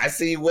view. I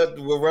see what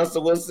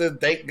Russell Wilson,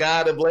 thank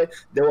God and blame.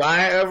 Do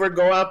I ever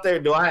go out there?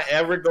 Do I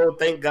ever go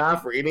thank God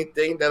for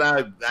anything that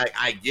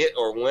I get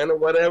or win or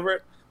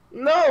whatever?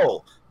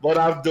 No.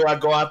 But do I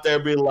go out there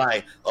and be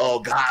like,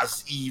 oh,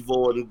 God's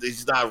evil and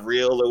he's not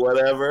real or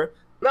whatever?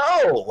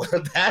 No,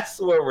 that's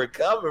where we're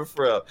coming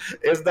from.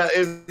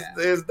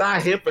 It's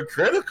not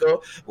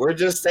hypocritical. We're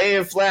just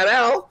saying flat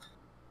out,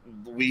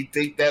 we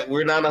think that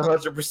we're not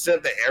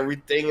 100% that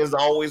everything is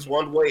always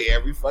one way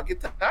every fucking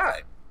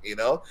time.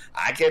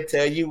 I can't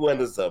tell you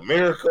when it's a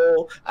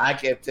miracle. I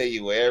can't tell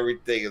you when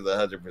everything is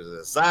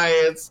 100%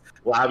 science.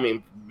 Well, I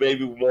mean,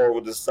 maybe more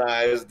with the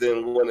science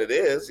than when it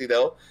is,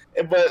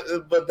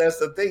 But that's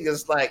the thing.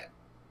 It's like,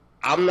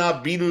 I'm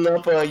not beating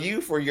up on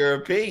you for your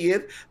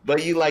opinion,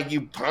 but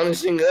you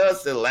punishing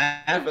us and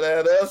laughing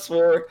at us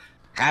for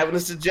having a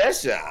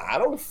suggestion. I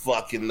don't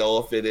fucking know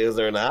if it is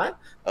or not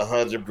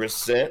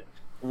 100%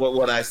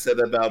 what I said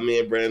about me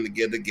and Brandon to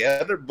get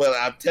together. But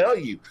I tell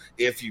you,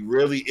 if you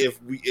really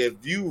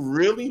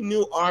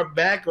knew our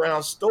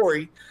background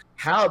story,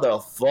 how the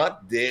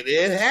fuck did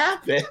it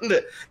happen?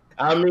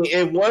 I mean,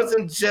 it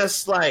wasn't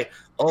just like,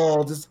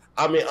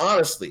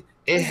 honestly.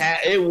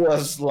 It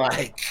was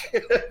like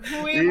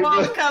we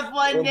woke up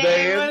one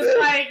day and was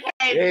like,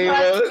 hey,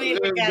 let's be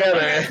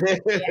together.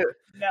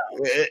 No.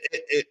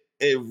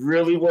 It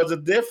really was a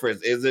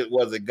difference.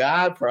 Was it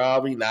God?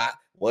 Probably not.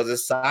 Was it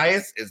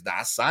science? It's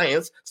not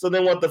science. So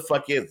then what the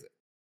fuck is it?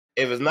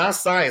 If it's not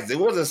science, it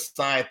wasn't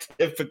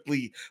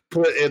scientifically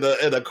put in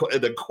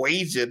an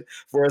equation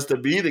for us to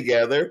be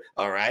together.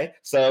 All right.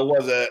 So it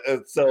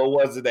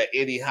wasn't that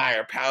any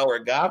higher power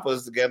God put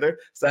us together.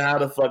 So how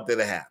the fuck did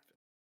it happen?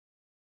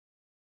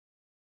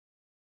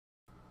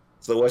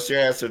 So what's your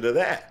answer to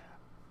that?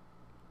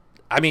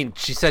 I mean,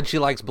 she said she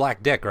likes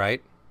black dick,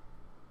 right?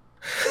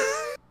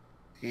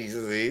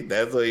 See,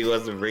 that's what he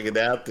wants to bring it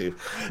down to.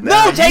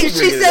 No, Jake,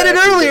 she said it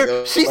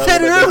earlier. She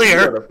said it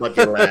earlier.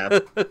 Fucking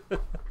laugh.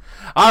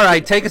 All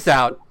right, take us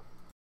out.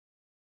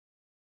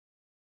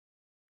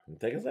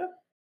 Take us out?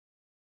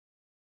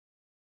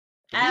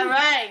 All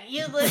right,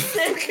 you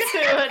listen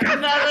to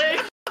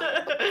another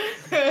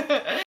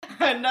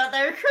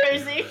another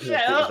crazy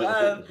show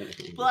of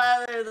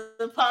Blather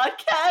the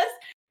Podcast.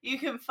 You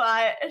can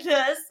find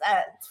us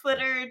at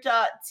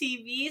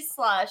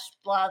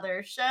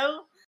twitter.tv/blathershow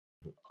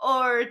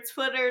or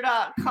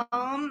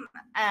twitter.com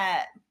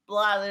at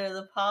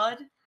blatherthepod.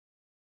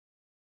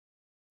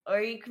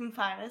 Or you can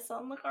find us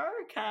on the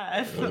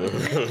archive.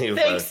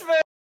 Thanks for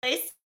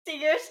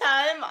wasting your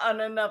time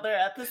on another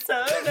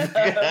episode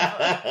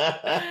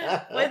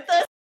with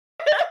us.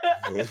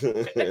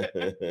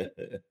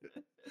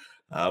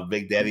 I'm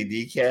Big Daddy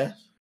Decaf.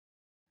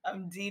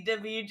 I'm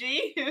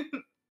DWG.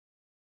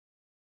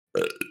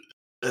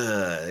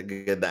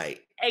 Good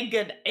night. And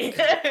good night.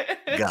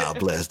 God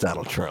bless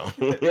Donald Trump.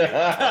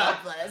 God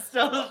bless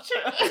Donald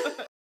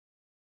Trump.